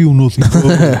fucking feel nothing, bro.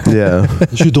 Yeah.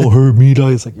 This shit don't hurt me,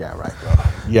 dog. It's like, yeah, right, bro.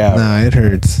 Yeah, Nah, it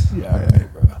hurts. yeah,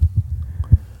 right, bro.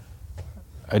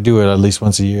 I do it at least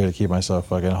once a year to keep myself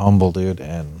fucking humble, dude.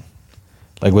 And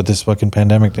like with this fucking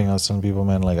pandemic thing, I was telling people,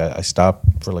 man, like I stopped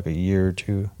for like a year or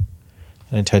two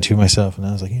and I tattooed myself. And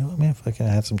I was like, you know what, man, fucking I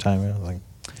had some time. And I was like,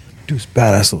 do this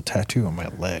badass little tattoo on my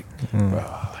leg. Bro,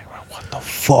 like, what the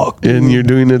fuck, dude? And you're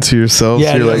doing it to yourself.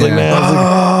 Yeah, You're dude, I was like, man, I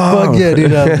was like, fuck yeah,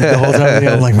 dude. The whole time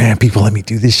I'm like, man, people let me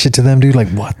do this shit to them, dude. Like,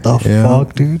 what the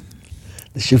fuck, dude?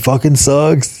 This shit fucking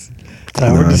sucks. I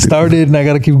already started and I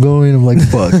gotta keep going. I'm like,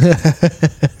 fuck.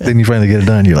 Then you finally get it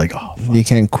done. You're like, oh, fuck. You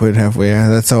can't quit halfway. Yeah,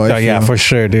 that's how I feel. Yeah, for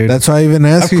sure, dude. That's why I even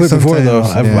ask I've you quit before, though.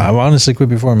 sometimes. I've honestly quit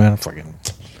before, man. Fucking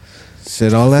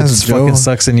Shit, all it that just fucking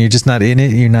sucks, and you're just not in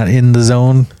it. You're not in the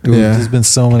zone. Dude, Yeah. There's been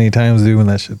so many times, dude, when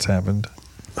that shit's happened.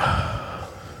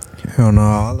 Hell no,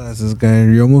 I'll ask this guy.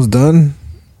 You almost done?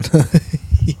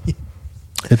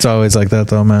 It's always like that,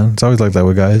 though, man. It's always like that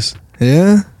with guys.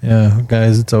 Yeah. Yeah,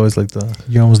 guys, it's always like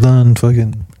you're almost done.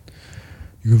 Fucking,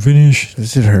 you can finish.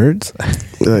 This shit hurts.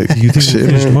 like, You think shit, we'll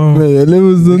finish man.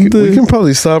 tomorrow? We can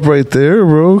probably stop right there,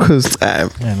 bro. Because I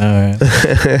know,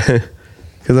 right?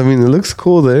 I mean, it looks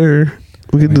cool there.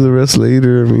 We can do the rest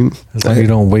later. I mean, It's like you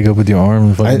don't wake up with your arm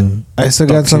and fucking. I still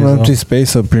got some empty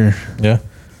space up here, Yeah.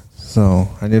 so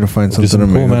I need to find Just something some to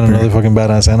cool, make man. up Another here. fucking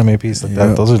badass anime piece like Yeah.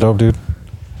 that. Those are dope, dude.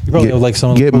 You probably have like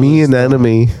some of the get me coolest- an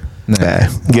anime. Nah.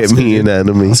 Get me an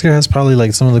anime. Oscar has probably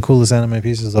like some of the coolest anime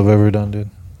pieces I've ever done, dude.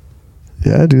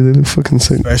 Yeah, dude, they look fucking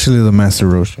sick. Especially the Master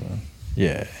Roshi one.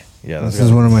 Yeah. This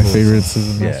is one of my favorites.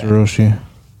 Is the Master Roshi.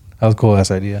 That was a cool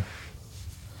ass idea.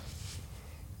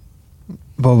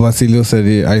 But Basilio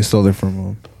said I stole it from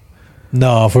him.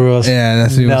 No, for real. Yeah,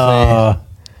 that's what he was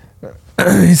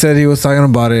saying. He said he was talking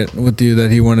about it with you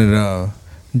that he wanted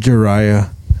Jiraiya.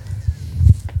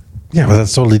 Yeah, but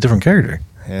that's a totally different character.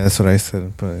 Yeah, that's what I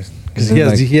said. But Because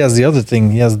he has the other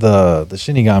thing. He has the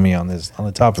Shinigami on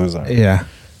the top of his arm. yeah,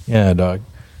 Yeah, dog.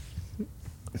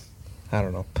 I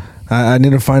don't know. I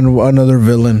need to find another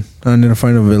villain. I need to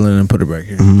find a villain and put it back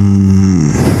here.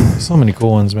 So many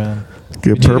cool ones, man.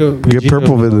 Get Vegeta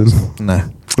purple villain. Nah.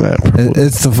 Nah, purple.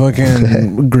 It's the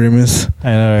fucking Grimace.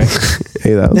 I know, right?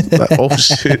 Hey, that was oh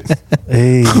shit.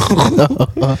 Hey.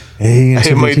 Hey, I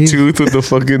hit my tooth with the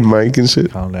fucking mic and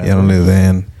shit. Calm down. You don't live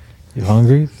there. You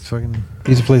hungry? It's fucking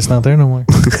pizza place not there no more.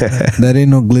 That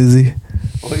ain't no glizzy.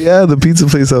 Oh yeah, the pizza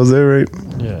place I was there, right?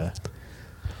 Yeah.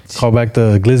 Call back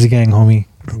the Glizzy gang, homie.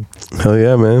 Hell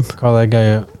yeah, man. Call that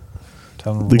guy up.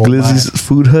 Tell him to The roll Glizzy's by.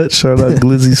 Food Hut. Shout out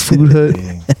Glizzy's Food Hut.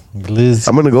 Yeah. Glizzy.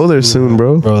 I'm gonna go there soon,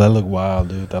 bro. Bro, that look wild,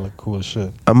 dude. That look cool as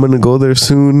shit. I'm gonna go there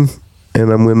soon,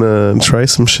 and I'm gonna try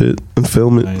some shit and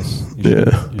film it. Nice.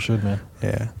 Yeah. You should, man.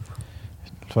 Yeah.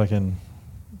 Fucking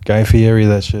Guy Fieri,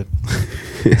 that shit.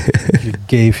 You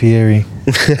gay Fieri.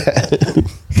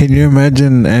 Can you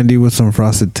imagine Andy with some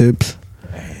frosted tips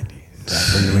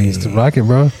We used to rock it,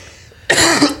 bro.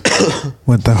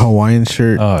 with the Hawaiian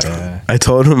shirt? Oh, yeah. I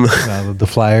told him. The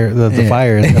flyer, the Yeah.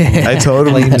 fire. I told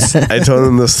him. I told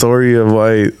him the story of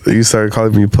why you started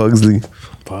calling me Pugsley.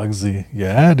 Pugsley.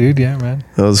 Yeah, dude. Yeah, man.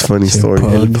 That was a funny story.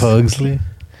 El Pugsley.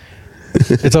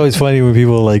 It's always funny when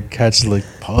people like catch like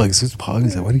Pugs. Who's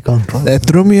Pugs? What do you call them? Pugs? That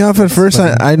threw me off at first.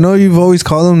 I know you've always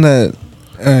called him that.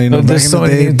 Back There's in so the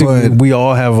many day, names, but dude. We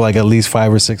all have like at least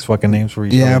 5 or 6 fucking names for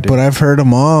each other. yeah, but I've heard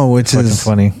them all, which fucking is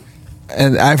funny.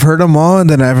 and I've heard them all, and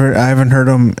then I haven't heard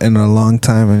them in a long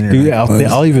time. And you're Dude, like,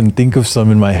 Bugs. I'll even think of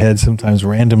some in my head sometimes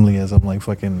randomly as I'm like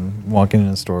fucking walking in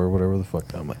a store or whatever the fuck.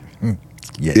 I'm like,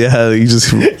 Yeah, you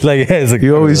just like yeah, it's like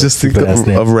you always just think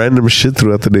of random shit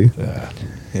throughout the day.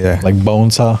 yeah, like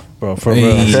Bonesaw, bro. For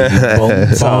real, Hey,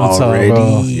 Bonesaw, bro.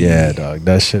 already. Yeah, dog.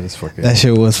 That shit is fucking. that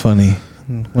shit was funny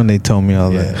when they told me all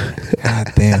that. God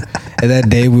damn! And that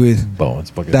day Bones.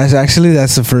 Fucking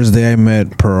that's the first day I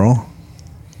met Pearl.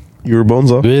 You were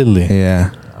bones off. really.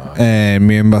 Yeah, and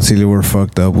me and Basilio were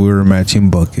fucked up. We were matching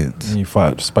buckets And you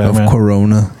fought of Spider-Man.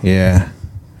 Corona. Yeah,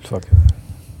 Fucking.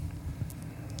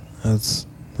 that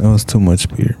was too much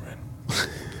beer, man.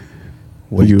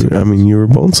 You were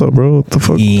bones off, bro. What the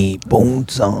fuck?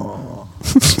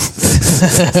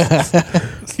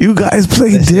 You guys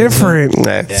play different. Is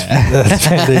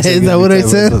that what I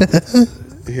said?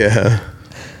 Yeah.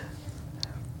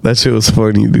 That shit was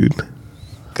funny, dude.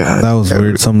 God, That was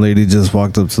weird. Some lady just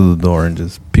walked up to the door and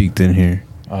just peeked in here.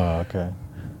 Oh, okay.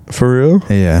 For real?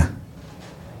 Yeah.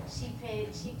 She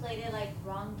played it like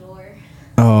wrong door.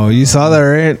 Oh, you saw that,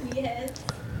 right? Yes.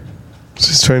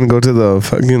 She's trying to go to the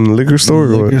fucking liquor store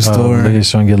or Liquor what? store. Ladies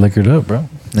trying to get liquored up, bro.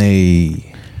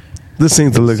 Hey. This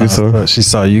ain't the liquor store. She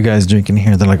saw you guys drinking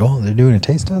here. They're like, oh, they're doing a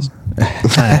taste test.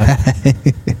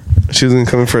 She was gonna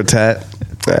come in for a tat.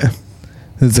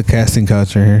 There's a casting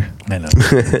couch right here. I know.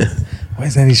 Why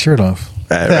is Andy's shirt off?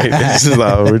 Right. This is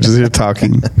we're just here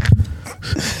talking.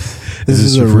 This this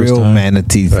is your a first real time?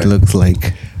 manatee. Right. Looks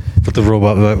like. Put the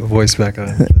robot voice back on.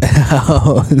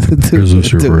 Is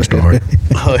this your first time?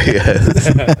 Oh yeah.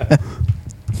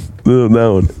 No, that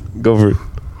one. Go for it.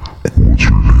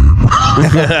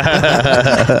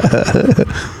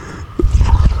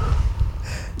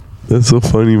 That's so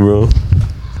funny, bro.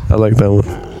 I like that one.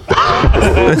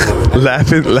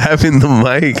 laughing the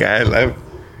mic. I laugh.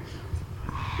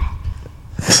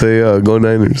 Say, go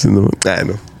Niners in the. I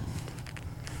know.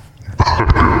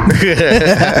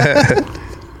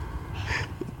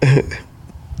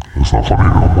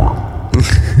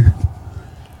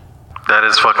 That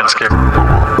is fucking scary.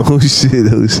 Oh shit!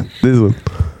 This one.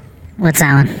 What's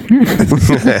that one?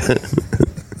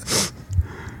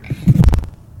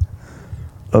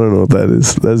 I don't know what that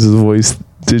is. That's his voice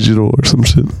digital or some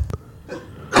shit.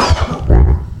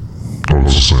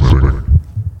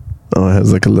 Oh, it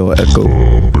has like a little echo.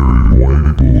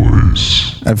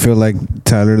 I feel like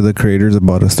Tyler, the creator, is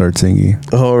about to start singing.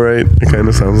 Oh, right. It kind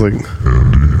of sounds like.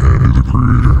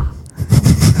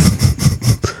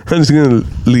 I'm just gonna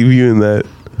leave you in that.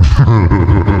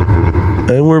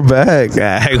 And we're back.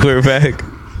 We're back.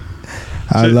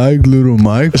 I like Little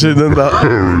Mike. Should have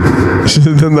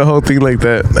done the whole thing like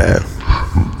that.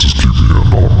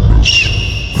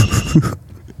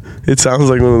 It sounds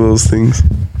like one of those things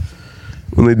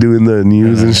when they do in the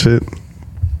news and shit.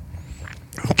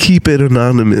 Keep it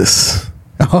anonymous.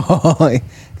 Oh,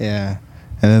 yeah.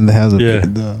 And then they have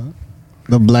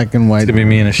the black and white. It's gonna be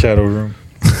me in a shadow room.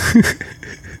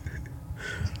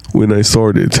 when I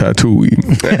started tattooing.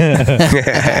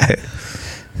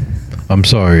 I'm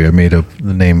sorry, I made up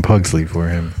the name Pugsley for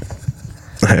him.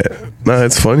 No,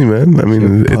 it's funny, man. I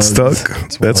mean, it stuck.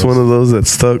 That's one of those that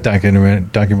stuck.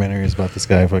 Documentaries about this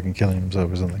guy fucking killing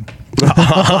himself or something.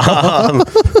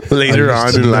 Later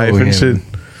on in life and shit.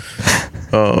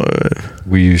 Oh, man.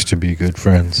 We used to be good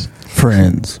friends.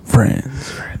 Friends.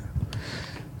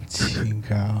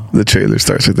 The trailer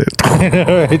starts with it.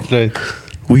 Right.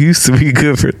 We used to be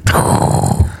good for.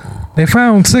 They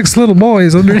found 6 little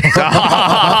boys underneath.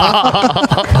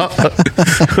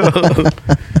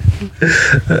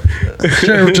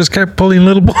 Sheriff just kept pulling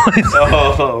little boys.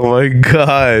 Oh my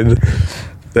god,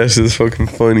 that's just fucking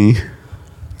funny.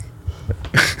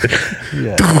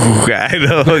 Yeah. I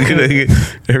know.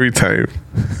 Every time.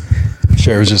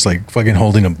 Sheriff's just like fucking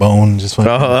holding a bone, just like,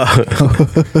 God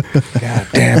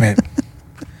damn it.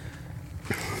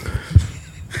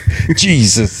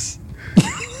 Jesus.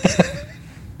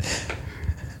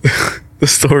 The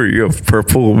story of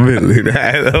Purple Villain.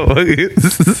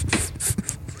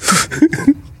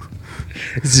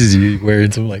 This is you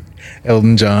wearing some like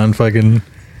Elton John fucking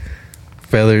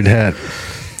feathered hat.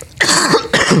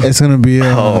 It's gonna be a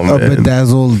man.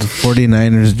 bedazzled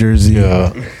 49ers jersey.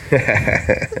 Yeah.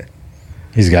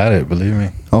 He's got it, believe me.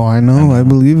 Oh, I know. I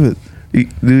believe it.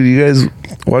 Dude, you guys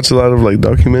watch a lot of like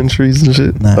documentaries and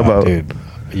shit Nah. about? Dude,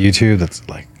 YouTube, that's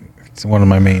like, it's one of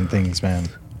my main things, man.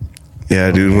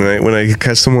 Yeah, dude. When I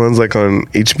catch some ones like on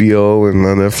HBO and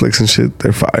on Netflix and shit,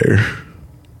 they're fire.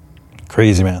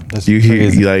 Crazy, man. That's You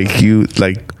hear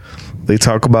crazy. they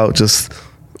talk about just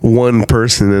one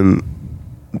person and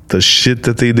the shit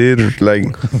that they did, or like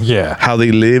Yeah. how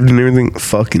they lived and everything.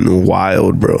 Fucking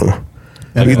wild, bro.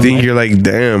 You think you're like,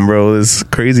 damn, bro, it's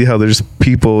crazy how there's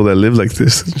people that live like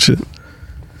this and shit.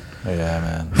 Yeah,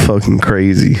 man. Fucking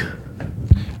crazy.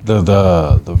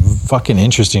 The fucking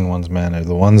interesting ones, man, are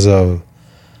the ones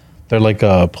they're like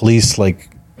police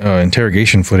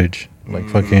interrogation footage, like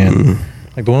fucking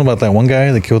like the one about that one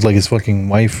guy that killed like his fucking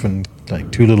wife and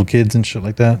like 2 little kids and shit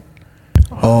like that.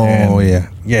 Oh, yeah.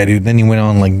 Yeah, dude. Then he went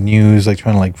on like news, like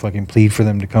trying to like fucking plead for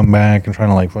them to come back and trying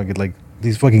to like fucking like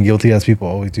these fucking guilty ass people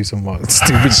always do some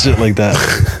stupid shit like that.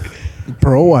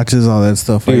 Pro watches all that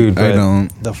stuff. Dude, I but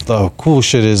don't. The cool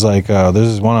shit is like there's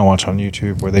this one I watch on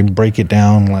YouTube where they break it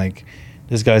down, like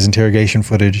this guy's interrogation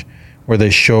footage where they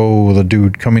show the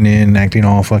dude coming in acting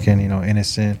all fucking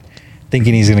innocent,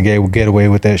 thinking he's gonna get away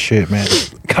with that shit, man.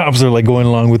 Cops are like going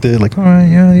along with it, like, all right,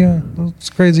 yeah, it's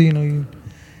crazy,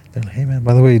 they're like, hey man,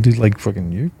 by the way, dude, like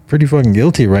fucking you're pretty fucking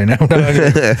guilty right now.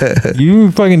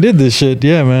 You fucking did this shit,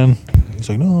 yeah, man. He's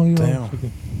like, no,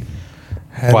 fucking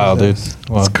wow, dude.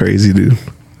 Wow. It's crazy, dude.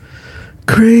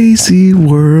 Crazy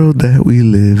world that we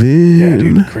live in. Yeah,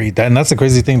 dude, great. And that's the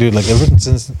crazy thing, dude. Like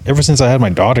ever since I had my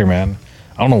daughter, man,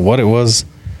 I don't know what it was.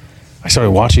 I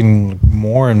started watching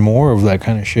more and more of that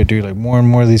kind of shit, dude. Like more and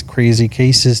more of these crazy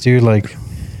cases, dude. Like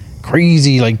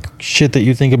crazy, like shit that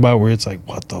you think about where it's like,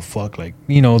 what the fuck? Like,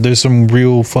 there's some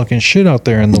real fucking shit out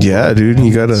there in the world. Dude.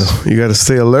 You gotta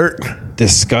stay alert.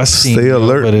 Disgusting. Stay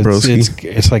alert, but broski.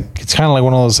 it's like it's kind of like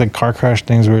one of those like car crash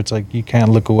things where it's like you can't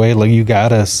look away. Like you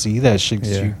gotta see that shit.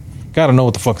 Yeah. You gotta know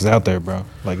what the fuck is out there, bro.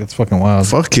 Like it's fucking wild.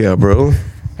 Fuck yeah, bro.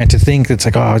 And to think it's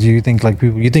like, oh, do you think like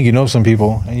people? You think some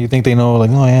people, and you think they know,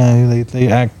 like, oh yeah, they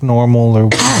act normal or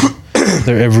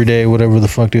they're everyday, whatever the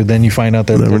fuck, dude. Then you find out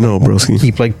that Never know, broski.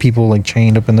 keep like people like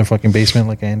chained up in their fucking basement,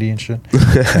 like Andy and shit.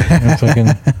 Fucking,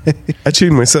 I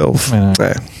cheated myself. Man,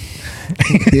 Eh.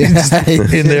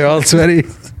 in there all sweaty.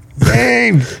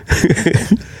 Babe,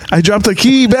 I dropped the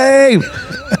key, babe.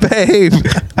 Babe,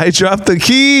 I dropped the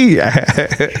key.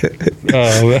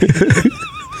 oh, man.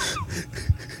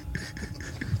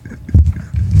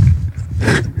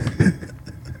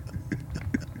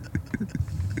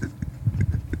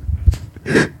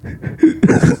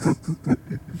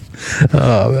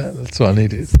 Oh man, that's funny,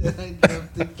 dude.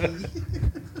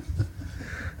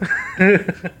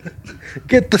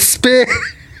 Get the spare.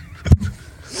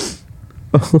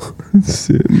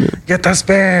 Shit, man. Get the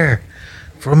spare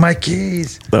for my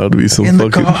keys That would be some in the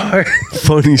fucking car.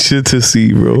 funny shit to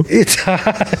see, bro. It's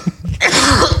hot.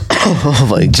 Oh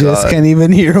my Just god. can't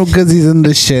even hear him because he's in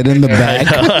the shed in the back.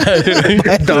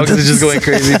 Dogs are just going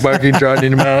crazy, barking, drawing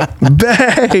in your mouth.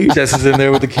 Babe. Jess is in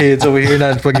there with the kids over here,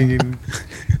 not fucking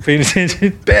paying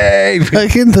attention. Babe,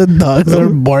 Fucking the dogs are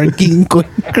barking going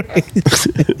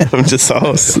crazy. I'm just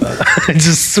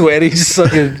just sweaty, just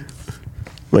fucking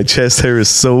my chest hair is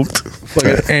soaked.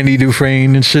 fucking Andy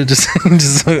Dufresne and shit,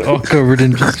 just like all covered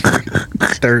in just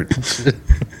dirt and shit.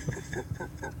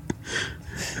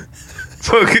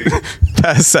 Fucking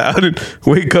pass out and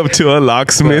wake up to a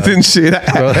locksmith and shit.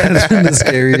 Bro, that's been the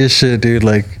scariest shit, dude.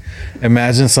 Like,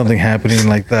 imagine something happening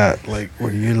like that, like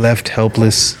where you're left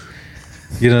helpless.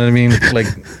 You know what I mean? Like,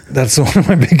 that's one of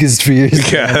my biggest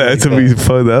fears. Yeah, that would be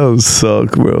fun. That would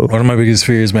suck, bro. One of my biggest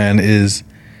fears, man, is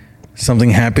something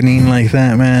happening like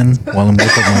that, man, while I'm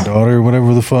with like my daughter or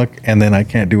whatever the fuck, and then I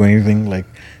can't do anything. Like,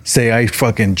 say I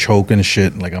fucking choke and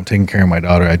shit, like I'm taking care of my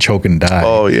daughter, I choke and die.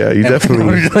 Oh yeah, you And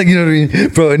definitely. like, you know what I mean,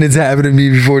 bro? And it's happened to me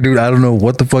before, dude. I don't know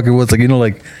what the fuck it was. Like, you know,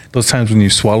 like those times when you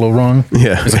swallow wrong.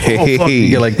 Yeah. It's like, oh, fuck. You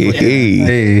get like,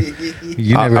 hey.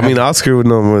 You never I mean, Oscar would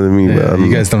know more than me, but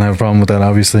you guys don't have a problem with that,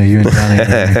 obviously. You and Johnny.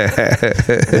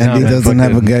 And he doesn't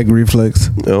have a gag reflex.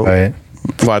 Nope. Right.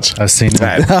 Watch. I've seen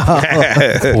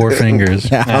that. 4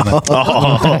 fingers.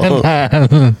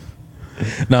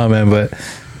 No, man, but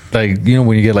like, you know,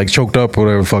 when you get like choked up or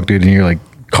whatever, fuck, dude, and you're like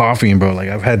coughing, bro. Like,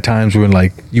 I've had times when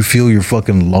like you feel your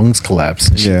fucking lungs collapse.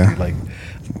 And shit. Yeah. Like,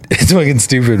 it's fucking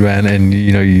stupid, man. And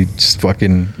you know, you just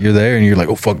fucking, you're there and you're like,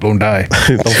 oh fuck, don't die.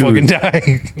 Don't fucking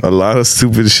die. A lot of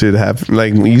stupid shit happen.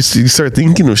 Like you start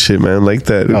thinking of shit, man, like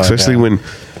that. Especially when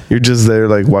you're just there,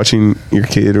 like watching your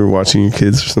kid or watching your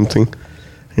kids or something.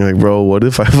 You're like, bro, what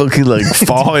if I fucking like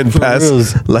fall and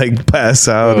pass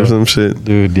out or some shit?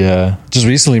 Dude, yeah. Just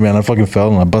recently, man, I fucking fell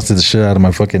and I busted the shit out of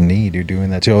my fucking knee, dude, doing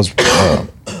that too. I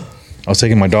was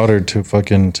taking my daughter to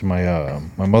my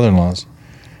my mother-in-law's,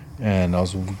 and I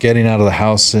was getting out of the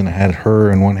house and I had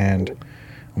her in one hand.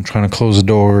 I'm trying to close the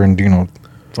door and, you know,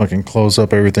 fucking close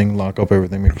up everything, lock up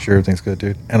everything, make sure everything's good,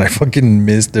 dude. And I fucking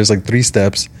missed. There's like 3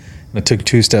 steps, and I took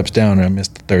 2 steps down and I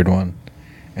missed the 3rd one.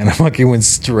 And I fucking went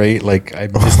straight, like I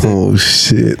missed it. Oh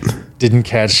shit! Didn't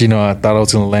catch, you know, I thought I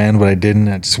was gonna land, but I didn't.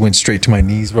 I just went straight to my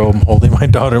knees, bro. I'm holding my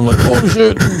daughter. I'm like, oh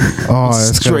shit! Oh,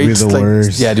 that's gonna be the like,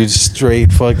 worst. Yeah, dude,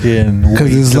 straight fucking.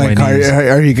 Because it's like,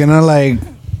 are you gonna like,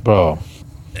 bro?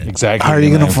 Exactly. how are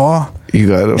you gonna fall? You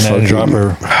gotta And I fucking didn't drop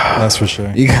her. That's for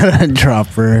sure. You gotta drop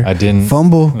her. I didn't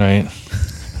Fumble. Right.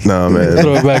 Nah, man.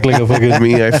 Throw it back like a fucking.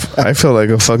 Me, I felt like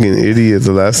a fucking idiot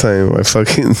the last time I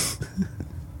fucking.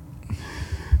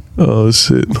 Oh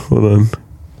shit! Hold on.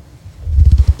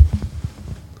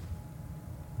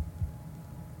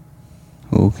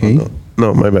 Okay.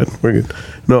 No, my bad. We're good.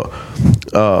 No,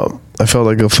 I felt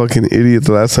like a fucking idiot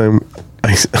the last time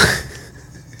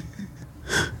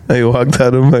I walked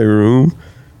out of my room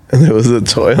and there was a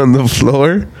toy on the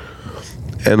floor.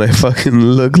 And I fucking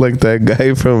looked like that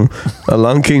guy from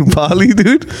Along King Polly,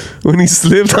 dude, when he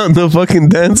slipped on the fucking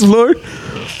dance floor.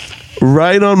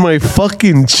 Right on my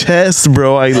fucking chest,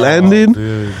 bro. I landed,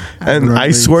 and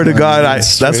I swear to God,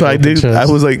 that's what I did. I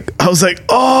was like,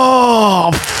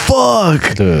 oh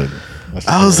fuck, Dude.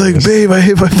 I was like, babe, I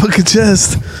hit my fucking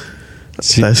chest.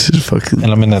 See, That shit fucking.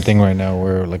 and I'm in that thing right now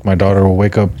where like my daughter will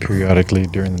wake up periodically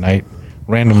during the night,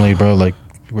 randomly, bro. Like,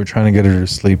 we're trying to get her to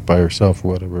sleep by herself or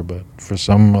whatever, but for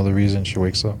some other reason she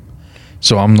wakes up.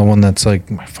 So I'm the one that's like,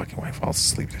 my fucking wife falls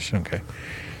asleep. This shit, okay.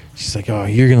 She's like, oh,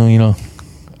 you're gonna, you know.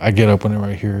 I get up whenever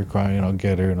I hear her crying. I'll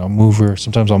get her and I'll move her.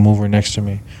 Sometimes I'll move her next to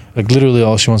me. Like, literally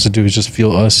all she wants to do is just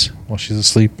feel us while she's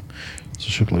asleep. So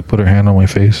she'll like put her hand on my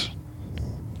face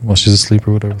while she's asleep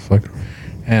or whatever the fuck.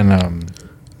 And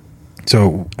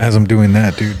so as I'm doing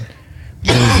that, dude,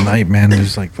 middle of the night, man,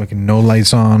 there's like fucking no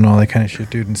lights on, all that kind of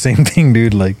shit, dude. And same thing,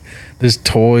 dude. Like, there's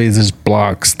toys, there's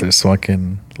blocks, there's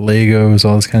fucking Legos,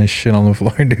 all this kind of shit on the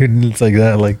floor, dude. And it's like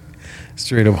that, like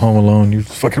straight up Home Alone. You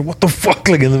fucking, what the fuck,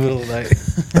 like in the middle of the night.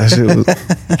 That shit was.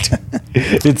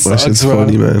 It sucks, That shit's bro.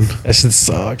 funny, man. That shit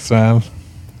sucks, man.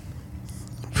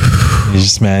 You're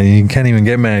just mad. You can't even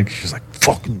get mad. You're just like,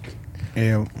 fucking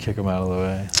kick him out of the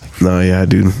way. No, yeah,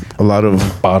 dude. A lot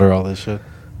Bother all this shit.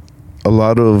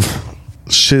 of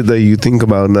shit that you think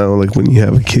about now, like when you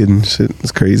have a kid and shit.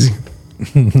 It's crazy.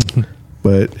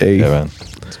 But hey, Yeah, man.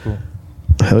 That's cool.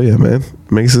 hell yeah, man.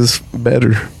 Makes us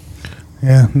better.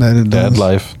 Yeah, that it Dad does.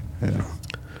 life. Yeah.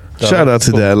 Shout out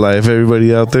to Dad Life,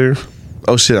 everybody out there.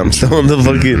 Oh shit, I'm still on the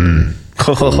fucking.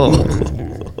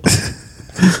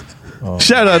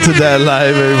 Shout out to Dad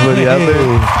Live, everybody out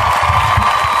there.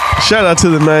 Shout out to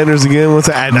the Niners again. What's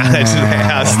that?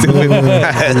 How stupid.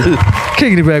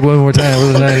 Kicking it back one more time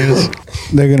with the Niners.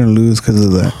 They're gonna lose because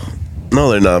of that. No,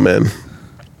 they're not, man.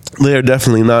 They are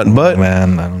definitely not. But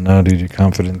Man, I don't know, dude. Your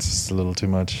confidence is a little too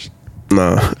much.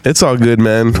 nah, it's all good,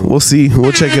 man. We'll see.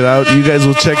 We'll check it out. You guys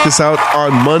will check this out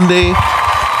on Monday.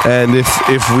 And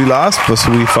if we lost, plus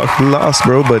we fucking lost,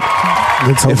 bro. But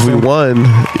if we won,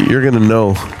 you're gonna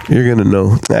know. You're gonna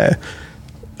know.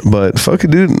 But fuck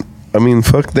it, dude. I mean,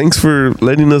 fuck. Thanks for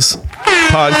letting us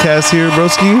podcast here,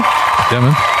 broski. Yeah,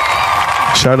 man.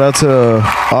 Shout out to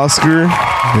Oscar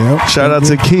Yep. Shout out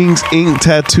to King's Ink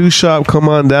Tattoo Shop. Come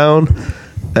on down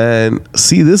and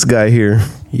see this guy here.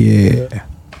 Yeah.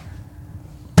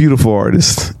 Beautiful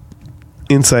artist,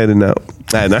 inside and out.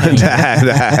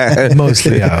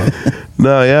 Mostly out.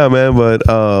 No, yeah, man.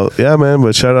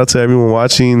 But shout out to everyone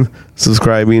watching,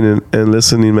 subscribing, and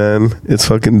listening, man. It's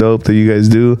fucking dope that you guys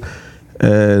do.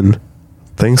 And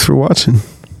thanks for watching.